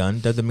Naked Gun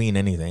doesn't mean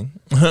anything,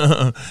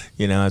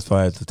 as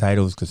far as the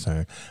title is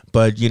concerned.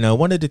 But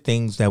one of the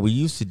things that we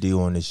used to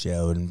do on the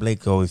show, and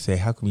Blake always say,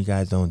 "How come you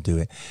guys don't do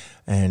it?"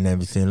 And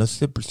everything.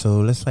 Let's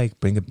like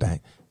bring it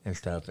back and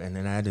stuff. And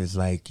then that is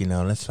like,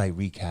 let's like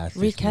recast.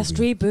 this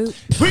movie.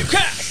 Reboot.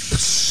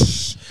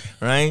 Recast!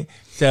 Right?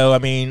 So, I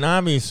mean,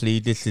 obviously,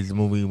 this is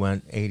movie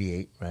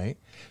 188, right?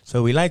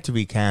 So, we like to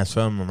recast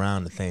from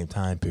around the same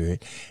time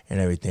period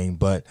and everything.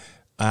 But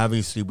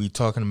obviously, we're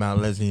talking about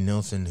Leslie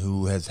Nielsen,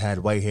 who has had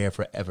white hair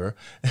forever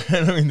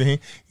and everything.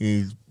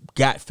 He's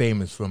got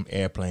famous from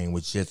Airplane,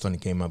 which just only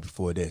came out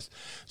before this.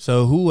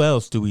 So, who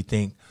else do we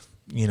think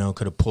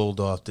could have pulled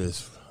off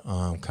this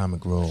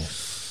comic role?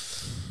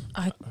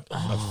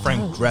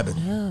 Frank Drebin.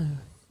 No.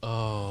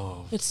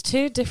 Oh, It's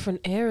two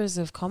different eras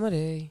of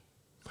comedy.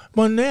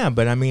 Well, yeah,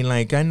 but I mean,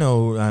 like, I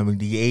know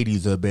the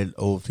 80s are a bit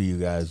old for you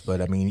guys, but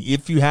I mean,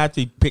 if you had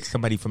to pick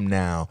somebody from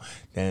now,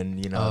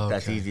 then,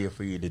 that's easier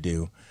for you to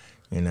do,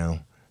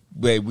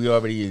 But we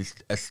already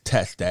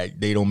test that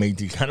they don't make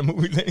these kind of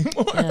movies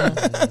anymore.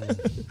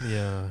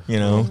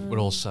 yeah. We're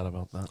all sad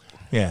about that.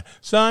 Yeah.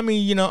 So, I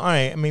mean, all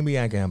right, maybe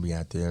I can be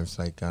out there. It's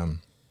like,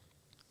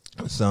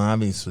 so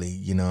obviously,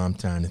 I'm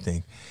trying to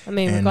think. I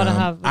mean, we've got to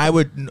have... I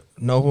would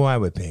know who I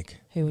would pick.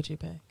 Who would you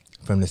pick?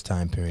 From this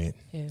time period.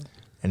 Yeah.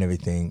 And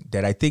everything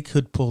that I think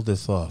could pull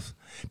this off.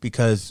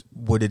 Because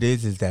what it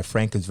is that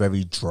Frank is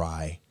very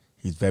dry.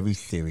 He's very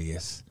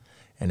serious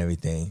and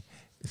everything.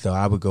 So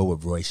I would go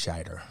with Roy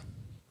Scheider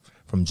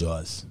from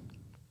Jaws.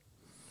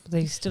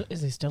 Is he still I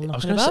was knocking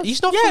going to say, about?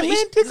 he's not Yeah, from,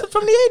 man, this is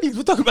from the 80s.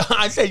 We're talking about,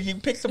 I said you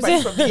pick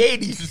somebody from the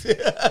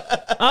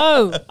 80s.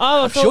 Oh,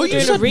 I thought sure we were you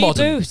doing a said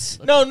modern.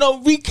 reboot.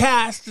 No,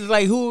 recast. Is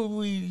like, who are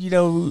we,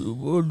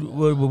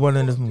 would one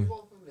in this movie?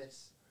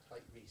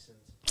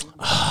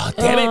 Oh,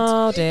 damn it.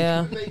 Oh,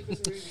 dear.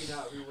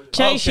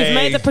 Chase, Okay. you've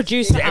made the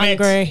producer Damn it.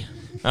 angry.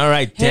 All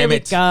right, Here damn we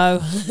it.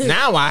 go.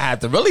 Now I have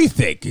to really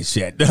think and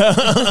shit.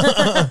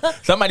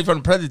 Somebody from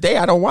the present day.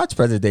 I don't watch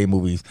present day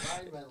movies.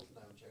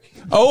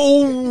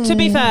 Oh, To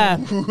be fair.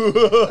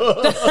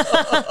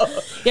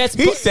 Yes.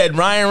 he said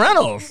Ryan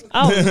Reynolds.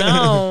 Oh,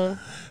 no.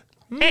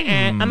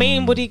 I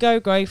mean, would he go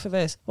grey for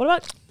this? What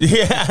about...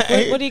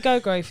 Yeah, Would he go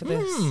grey for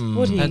this?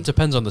 Would he? It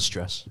depends on the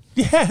stress.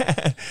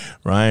 yeah.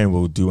 Ryan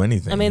will do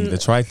anything. I mean- He's a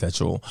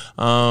trisexual.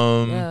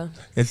 Yeah.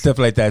 And stuff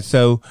like that.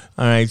 So,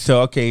 all right.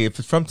 So, okay, if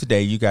it's from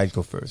today, you guys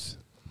go first.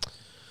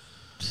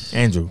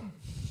 Andrew.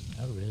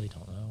 I really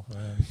don't know.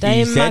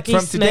 Dame said Maggie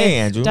from Smith. today,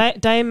 Andrew.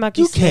 Dame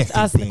Maggie You can't Smith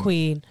as the think.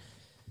 queen.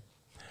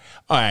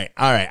 All right.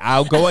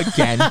 I'll go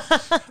again.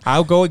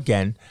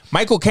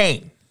 Michael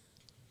Caine.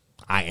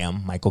 I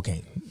am Michael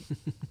Caine.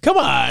 Come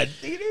on.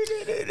 He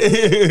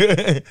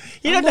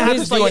doesn't have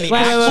to do any Wait,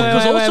 action.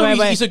 Because also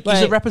wait, he's a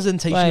wait.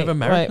 representation of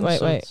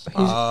Americans. Wait.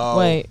 Oh.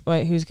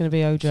 Wait. Who's going to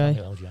be OJ?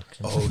 Samuel L.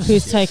 Jackson.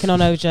 Who's taking on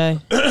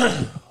OJ?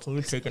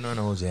 Who's taking on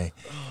OJ?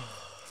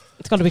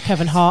 It's got to be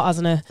Kevin Hart,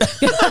 hasn't it?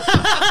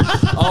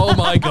 Oh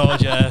my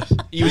god, yeah.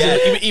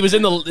 He was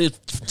in the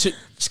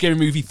Scary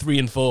Movie 3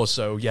 and 4,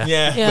 so yeah.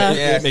 Yeah.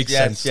 It makes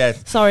sense.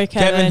 Yes. Sorry,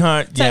 Kevin.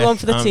 Hart. Take one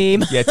for the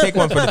team. Yeah, take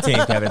one for the team,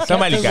 Kevin.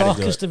 Somebody The got Rock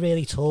to do is it. the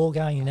really tall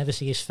guy. You never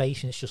see his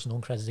face, and it's just an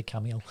uncredited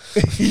cameo.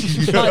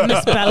 Like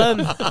Miss Bellum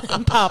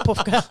and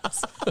Powerpuff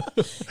Girls.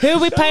 Who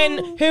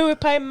are we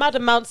paying mad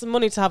amounts of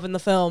money to have in the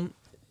film?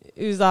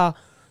 Who's that?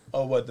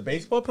 Oh, what, the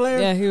baseball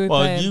player? Yeah, who we Well,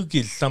 playing? you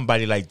get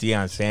somebody like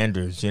Deion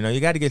Sanders. You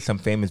got to get some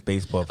famous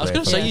baseball I was player.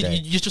 going to say, for that.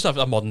 you just have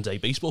a modern day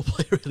baseball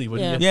player, really,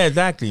 wouldn't Yeah. you? Yeah,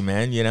 exactly,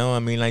 man. I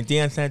mean, like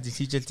Deion Sanders,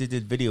 he just did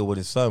this video with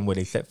his son where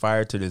they set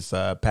fire to this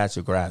patch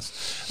of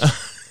grass.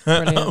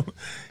 Brilliant.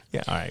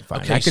 Yeah, all right,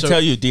 fine. Okay, I could so-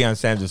 tell you a Deion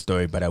Sanders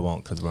story, but I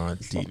won't because we're on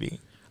TV.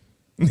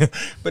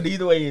 But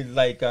either way, it's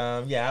like,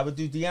 I would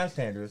do Deion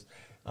Sanders.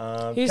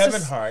 Who's Kevin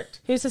this- Hart.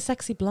 Who's the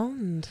sexy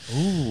blonde?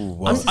 Ooh,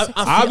 well, I'm sexy.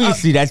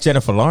 obviously that's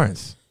Jennifer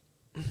Lawrence.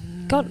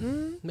 God,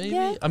 Maybe.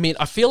 yeah. I mean,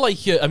 I feel like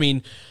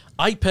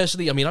I'm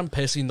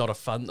personally not a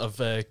fan of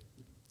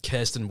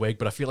Kirsten Wiig,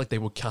 but I feel like they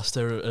would cast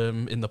her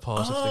in the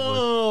part if they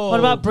would. What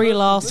about Brie Is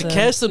Larson? it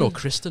Kirsten or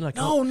Kristen? I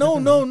can't.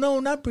 No,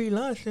 not Brie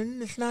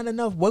Larson. It's not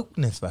enough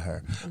wokeness for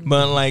her.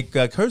 But like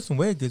Kirsten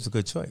Wiig is a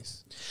good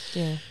choice.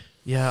 Yeah.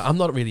 Yeah, I'm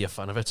not really a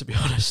fan of it, to be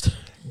honest.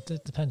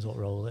 Depends what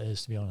role it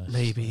is, to be honest.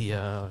 Maybe,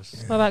 What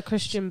about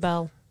Christian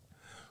Bell?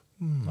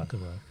 That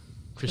could work.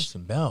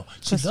 Kristen Bell.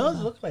 She Kristen does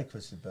Bell. look like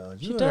Kristen Bell.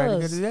 She You were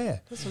already does. good at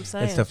that. That's what I'm And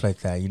saying. stuff like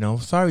that,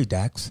 Sorry,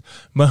 Dax.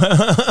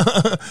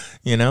 But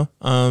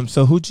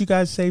so who'd you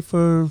guys say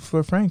for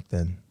Frank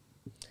then?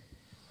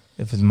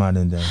 If it's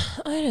modern day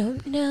I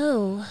don't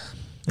know.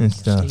 and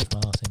stuff. Steve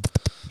Martin.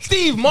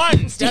 Steve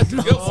Martin. That's a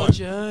good one.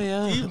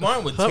 yeah. Steve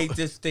Martin would take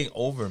this thing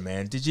over,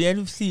 man. Did you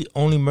ever see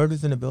Only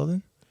Murders in the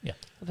Building?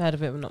 I've heard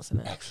of it, but not seen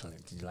it.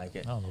 Excellent. Did you like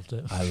it? I loved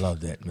it. I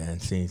loved it, man.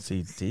 See,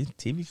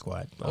 TV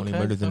Squad, Only Okay,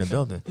 Murders in the okay.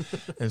 Building,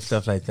 and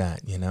stuff like that.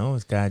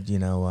 It's got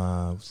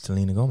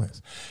Selena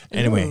Gomez.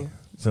 Anyway,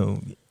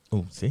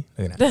 see,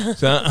 look at that.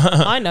 So,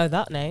 I know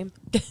that name.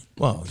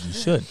 well, you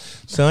should.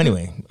 So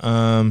anyway,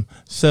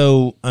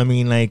 so I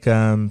mean, like,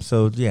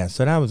 so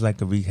that was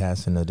like a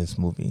recasting of this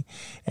movie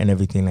and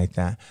everything like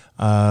that.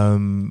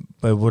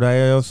 But what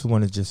I also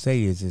want to just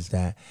say is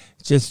that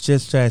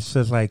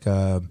just like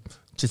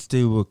just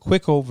do a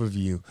quick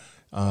overview.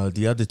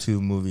 The other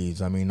two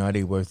movies, I mean, are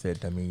they worth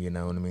it? I mean, you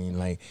know what I mean?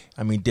 Like,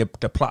 I mean, the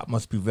plot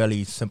must be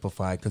really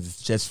simplified because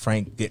it's just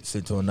Frank gets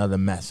into another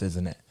mess,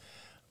 isn't it?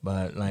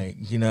 But, like,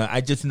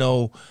 I just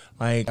know,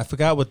 like, I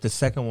forgot what the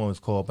second one was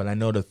called, but I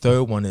know the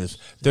third one is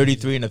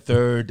 33 and a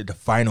third, the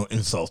final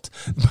insult.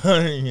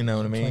 You know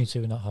what I mean?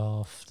 22 and a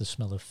half, The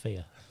Smell of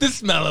Fear. The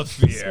smell of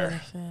fear.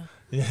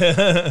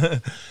 Yeah.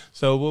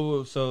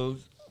 So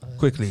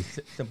quickly,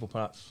 simple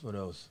plots for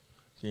those.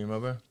 Do you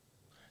remember?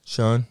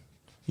 Sean?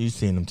 You've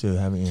seen them too,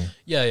 haven't you?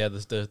 Yeah.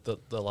 The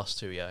last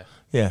two, yeah.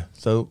 Yeah.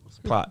 So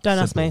plot. Don't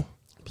ask simple. me.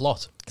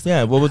 Plot.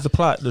 Yeah. What was the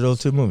plot of those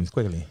two movies?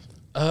 Quickly.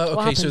 Okay, so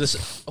happened?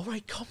 this. All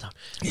right, calm down.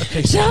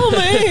 Okay, so, Tell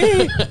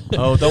me.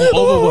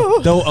 Oh,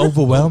 don't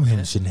overwhelm him,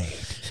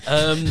 Sinead.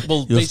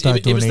 well, You'll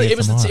start it was doing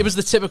ASMR. it was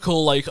the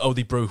typical like, oh,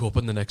 they broke up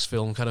in the next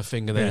film kind of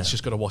thing, and then Yeah. it's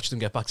just got to watch them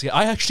get back together.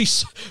 I actually,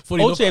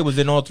 funny enough, OJ was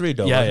in all three,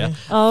 though. Yeah, wasn't yeah.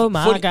 he? Oh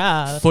my Funny-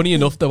 god. funny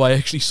enough though, I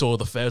actually saw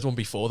the third one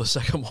before the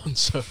second one,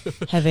 so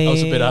Heavy. I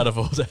was a bit out of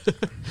order.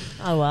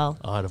 Oh well.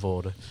 Out of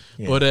order,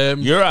 Yeah. but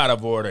You're out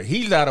of order.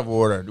 He's out of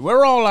order.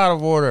 We're all out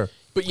of order.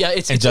 But yeah,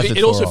 And Justice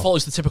it also for All.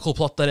 follows the typical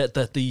plot that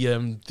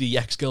the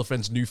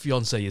ex-girlfriend's new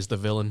fiance is the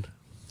villain.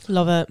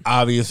 Love it.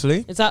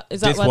 Obviously. Is that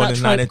This where one that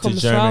is not trope into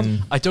comes German.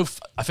 from?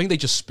 I think they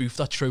just spoofed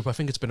that trope. I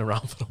think it's been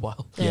around for a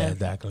while. Yeah, Yeah.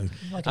 exactly.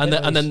 Like a And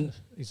bit then- where and he's- then-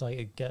 he's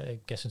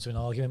like gets into an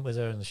argument with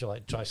her, and she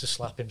like tries to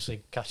slap him, so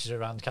he catches her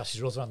around, catches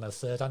her other hand, and the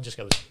third hand just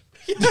goes.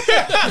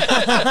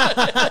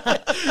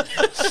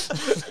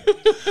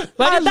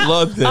 Where I did that-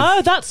 love this.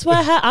 Oh, that's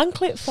where her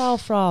anklet fell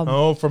from.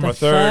 Oh, from The a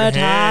third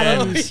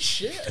hand.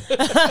 Shit.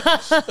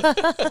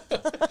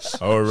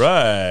 All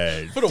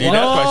right. For a See, while.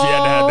 that's why she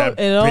had to have that It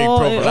big all-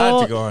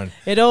 prophylactic on.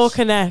 It all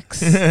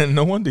connects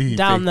No wonder he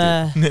down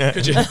faked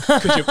it.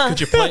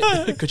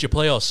 there. Could you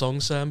play our song,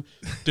 Sam?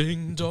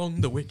 Ding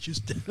dong, the witch is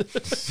dead.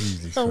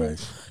 Jesus Oh.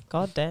 Christ.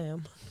 God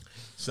damn.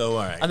 So,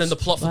 all right. And then the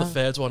plot for Wow. the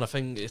third one, I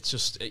think it's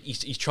just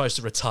he tries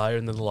to retire,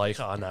 and then they're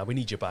like, "Oh, no, we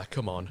need you back.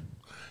 Come on."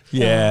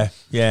 yeah,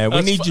 we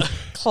That's need you.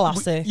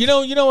 Classic. You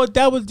know what?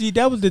 That was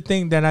the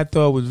thing that I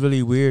thought was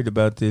really weird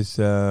about this,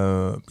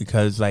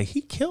 because like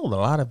he killed a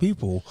lot of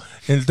people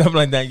and stuff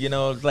like that. You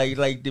know, like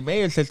the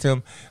mayor said to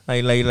him,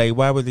 like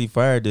why was he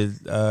fired? Is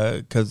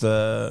because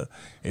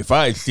if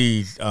I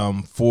see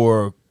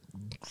 4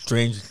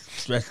 strange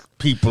dressed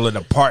people in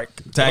a park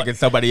attacking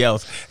somebody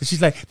else, and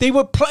she's like, they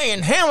were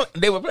playing Hamlet.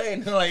 They were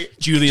playing like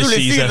Julius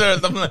Caesar. or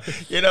something.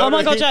 Like, you know? Oh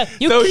my God, yeah.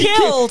 You he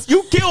killed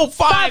you killed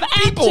 5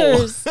 people.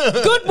 Actors.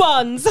 Good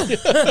ones.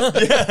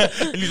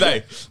 And he's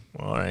like,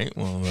 all right,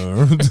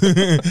 well,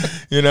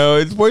 you know,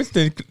 it's worse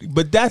than.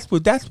 But that's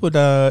what.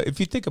 If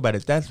you think about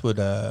it, that's what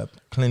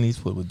Clint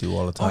Eastwood would do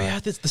all the Oh time. yeah,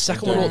 the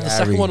second Yeah. one. The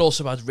Harry. second one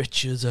also had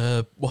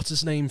Richard. What's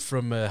his name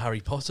from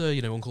Harry Potter?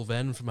 You know, Uncle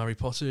Ben from Harry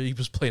Potter. He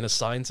was playing a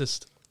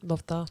scientist.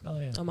 Love that. Oh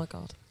yeah. Oh my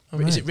God.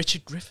 Is it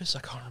Richard Griffiths?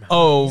 I can't remember.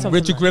 Oh, Something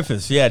Richard like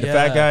Griffiths, yeah, the Yeah.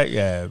 fat guy,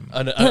 yeah.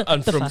 And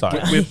The from fat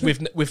guy.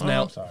 with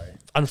Nell sorry.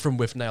 and from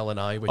With Nell and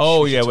I. Which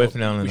Oh, we should yeah, talk- With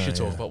Nell and we I, should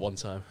talk yeah. about one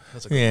time.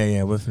 That's a good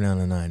Yeah, with Nell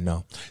and I,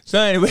 no. So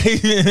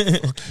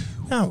anyway,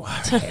 all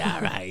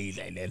right.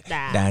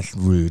 That's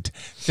rude.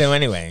 So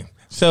anyway,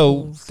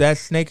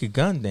 that's Naked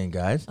Gun then,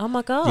 guys. Oh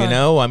my God. You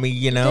know, I mean,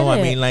 did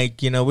it.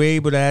 like, we're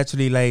able to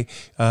actually like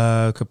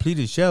complete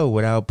the show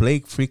without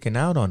Blake freaking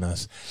out on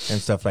us and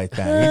stuff like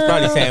that. He's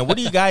probably saying, "What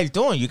are you guys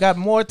doing? You got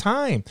more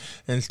time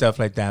and stuff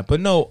like that."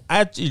 But no,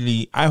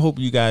 actually, I hope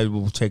you guys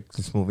will check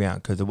this movie out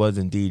because it was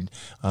indeed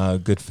a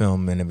good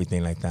film and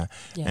everything like that.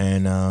 Yeah.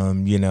 And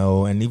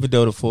and even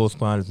though the full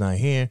squad is not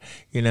here,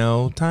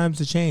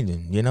 times are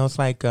changing. It's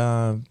like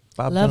Bob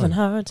Love and Dylan.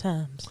 hard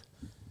times.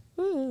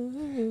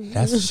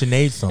 That's a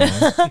Sinead song,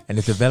 and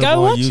it's available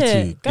Go on watch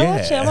YouTube. it. Go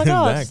watch it. Oh my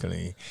God.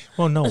 Exactly.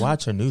 Well, no,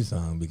 watch her new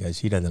song because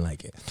she doesn't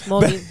like it.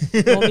 More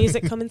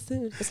music coming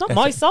soon. It's not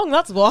my song,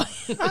 that's why.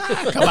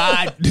 Come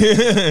on.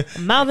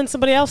 I'm mouthing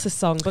somebody else's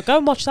song, but go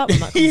and watch that when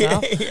that comes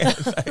out.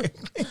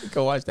 Yeah,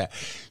 go watch that.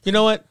 You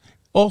know what?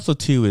 Also,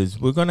 too, is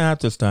we're gonna have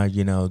to start,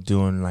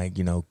 doing like,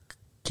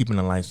 keeping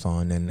the lights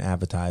on and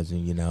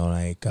advertising,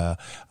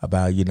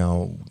 about,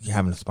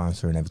 having a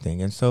sponsor and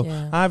everything. And so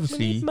Yeah.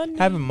 obviously We need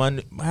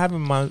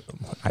having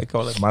I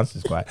call it Monster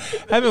Squad.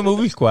 Having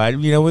Movie Squad,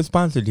 we're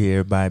sponsored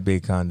here by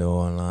Big Condo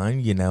Online,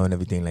 and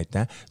everything like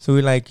that. So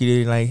we like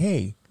you to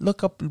hey,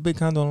 look up Big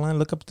Condo Online,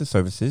 look up the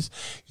services.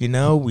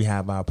 We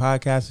have our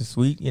podcast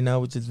suite,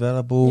 which is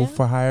available Yeah.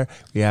 for hire.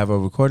 We have a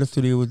recording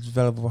studio which is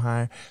available for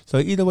hire. So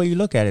either way you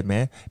look at it,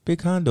 man, Big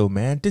Condo,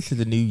 man, this is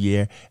a new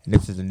year and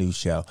this is a new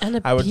show.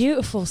 And I a would-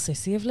 beautiful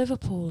city of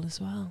Liverpool as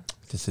well.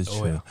 This is Oh,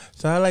 true. yeah.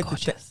 So I like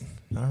Gorgeous. to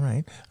all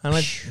right. I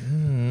like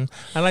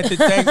to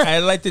thank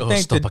Oh,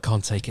 thank stop! the, I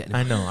can't take it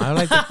anymore. I know.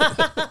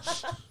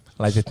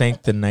 I like to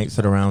thank the Knights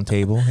of the Round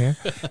Table here.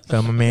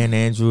 So my man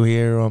Andrew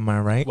here on my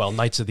right. Well,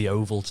 Knights of the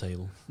Oval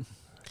Table.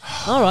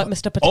 All right,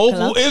 Mr. Particular.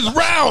 Oval is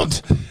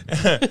round.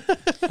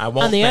 I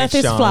won't And the thank earth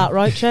is Sean. flat,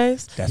 right,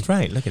 Chase? That's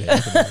right. Look at it.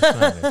 Look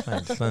at it. It's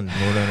fine. The sun.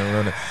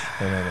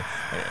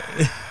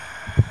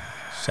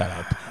 Shut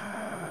up.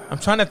 I'm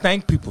trying to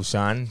thank people,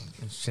 Sean,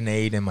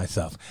 Sinead, and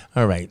myself.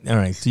 All right.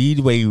 So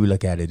either way you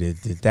look at it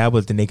is that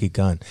was the Naked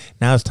Gun.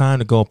 Now it's time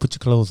to go and put your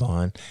clothes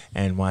on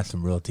and watch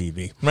some real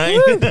TV. Right?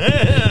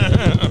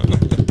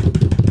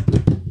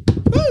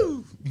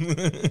 Woo!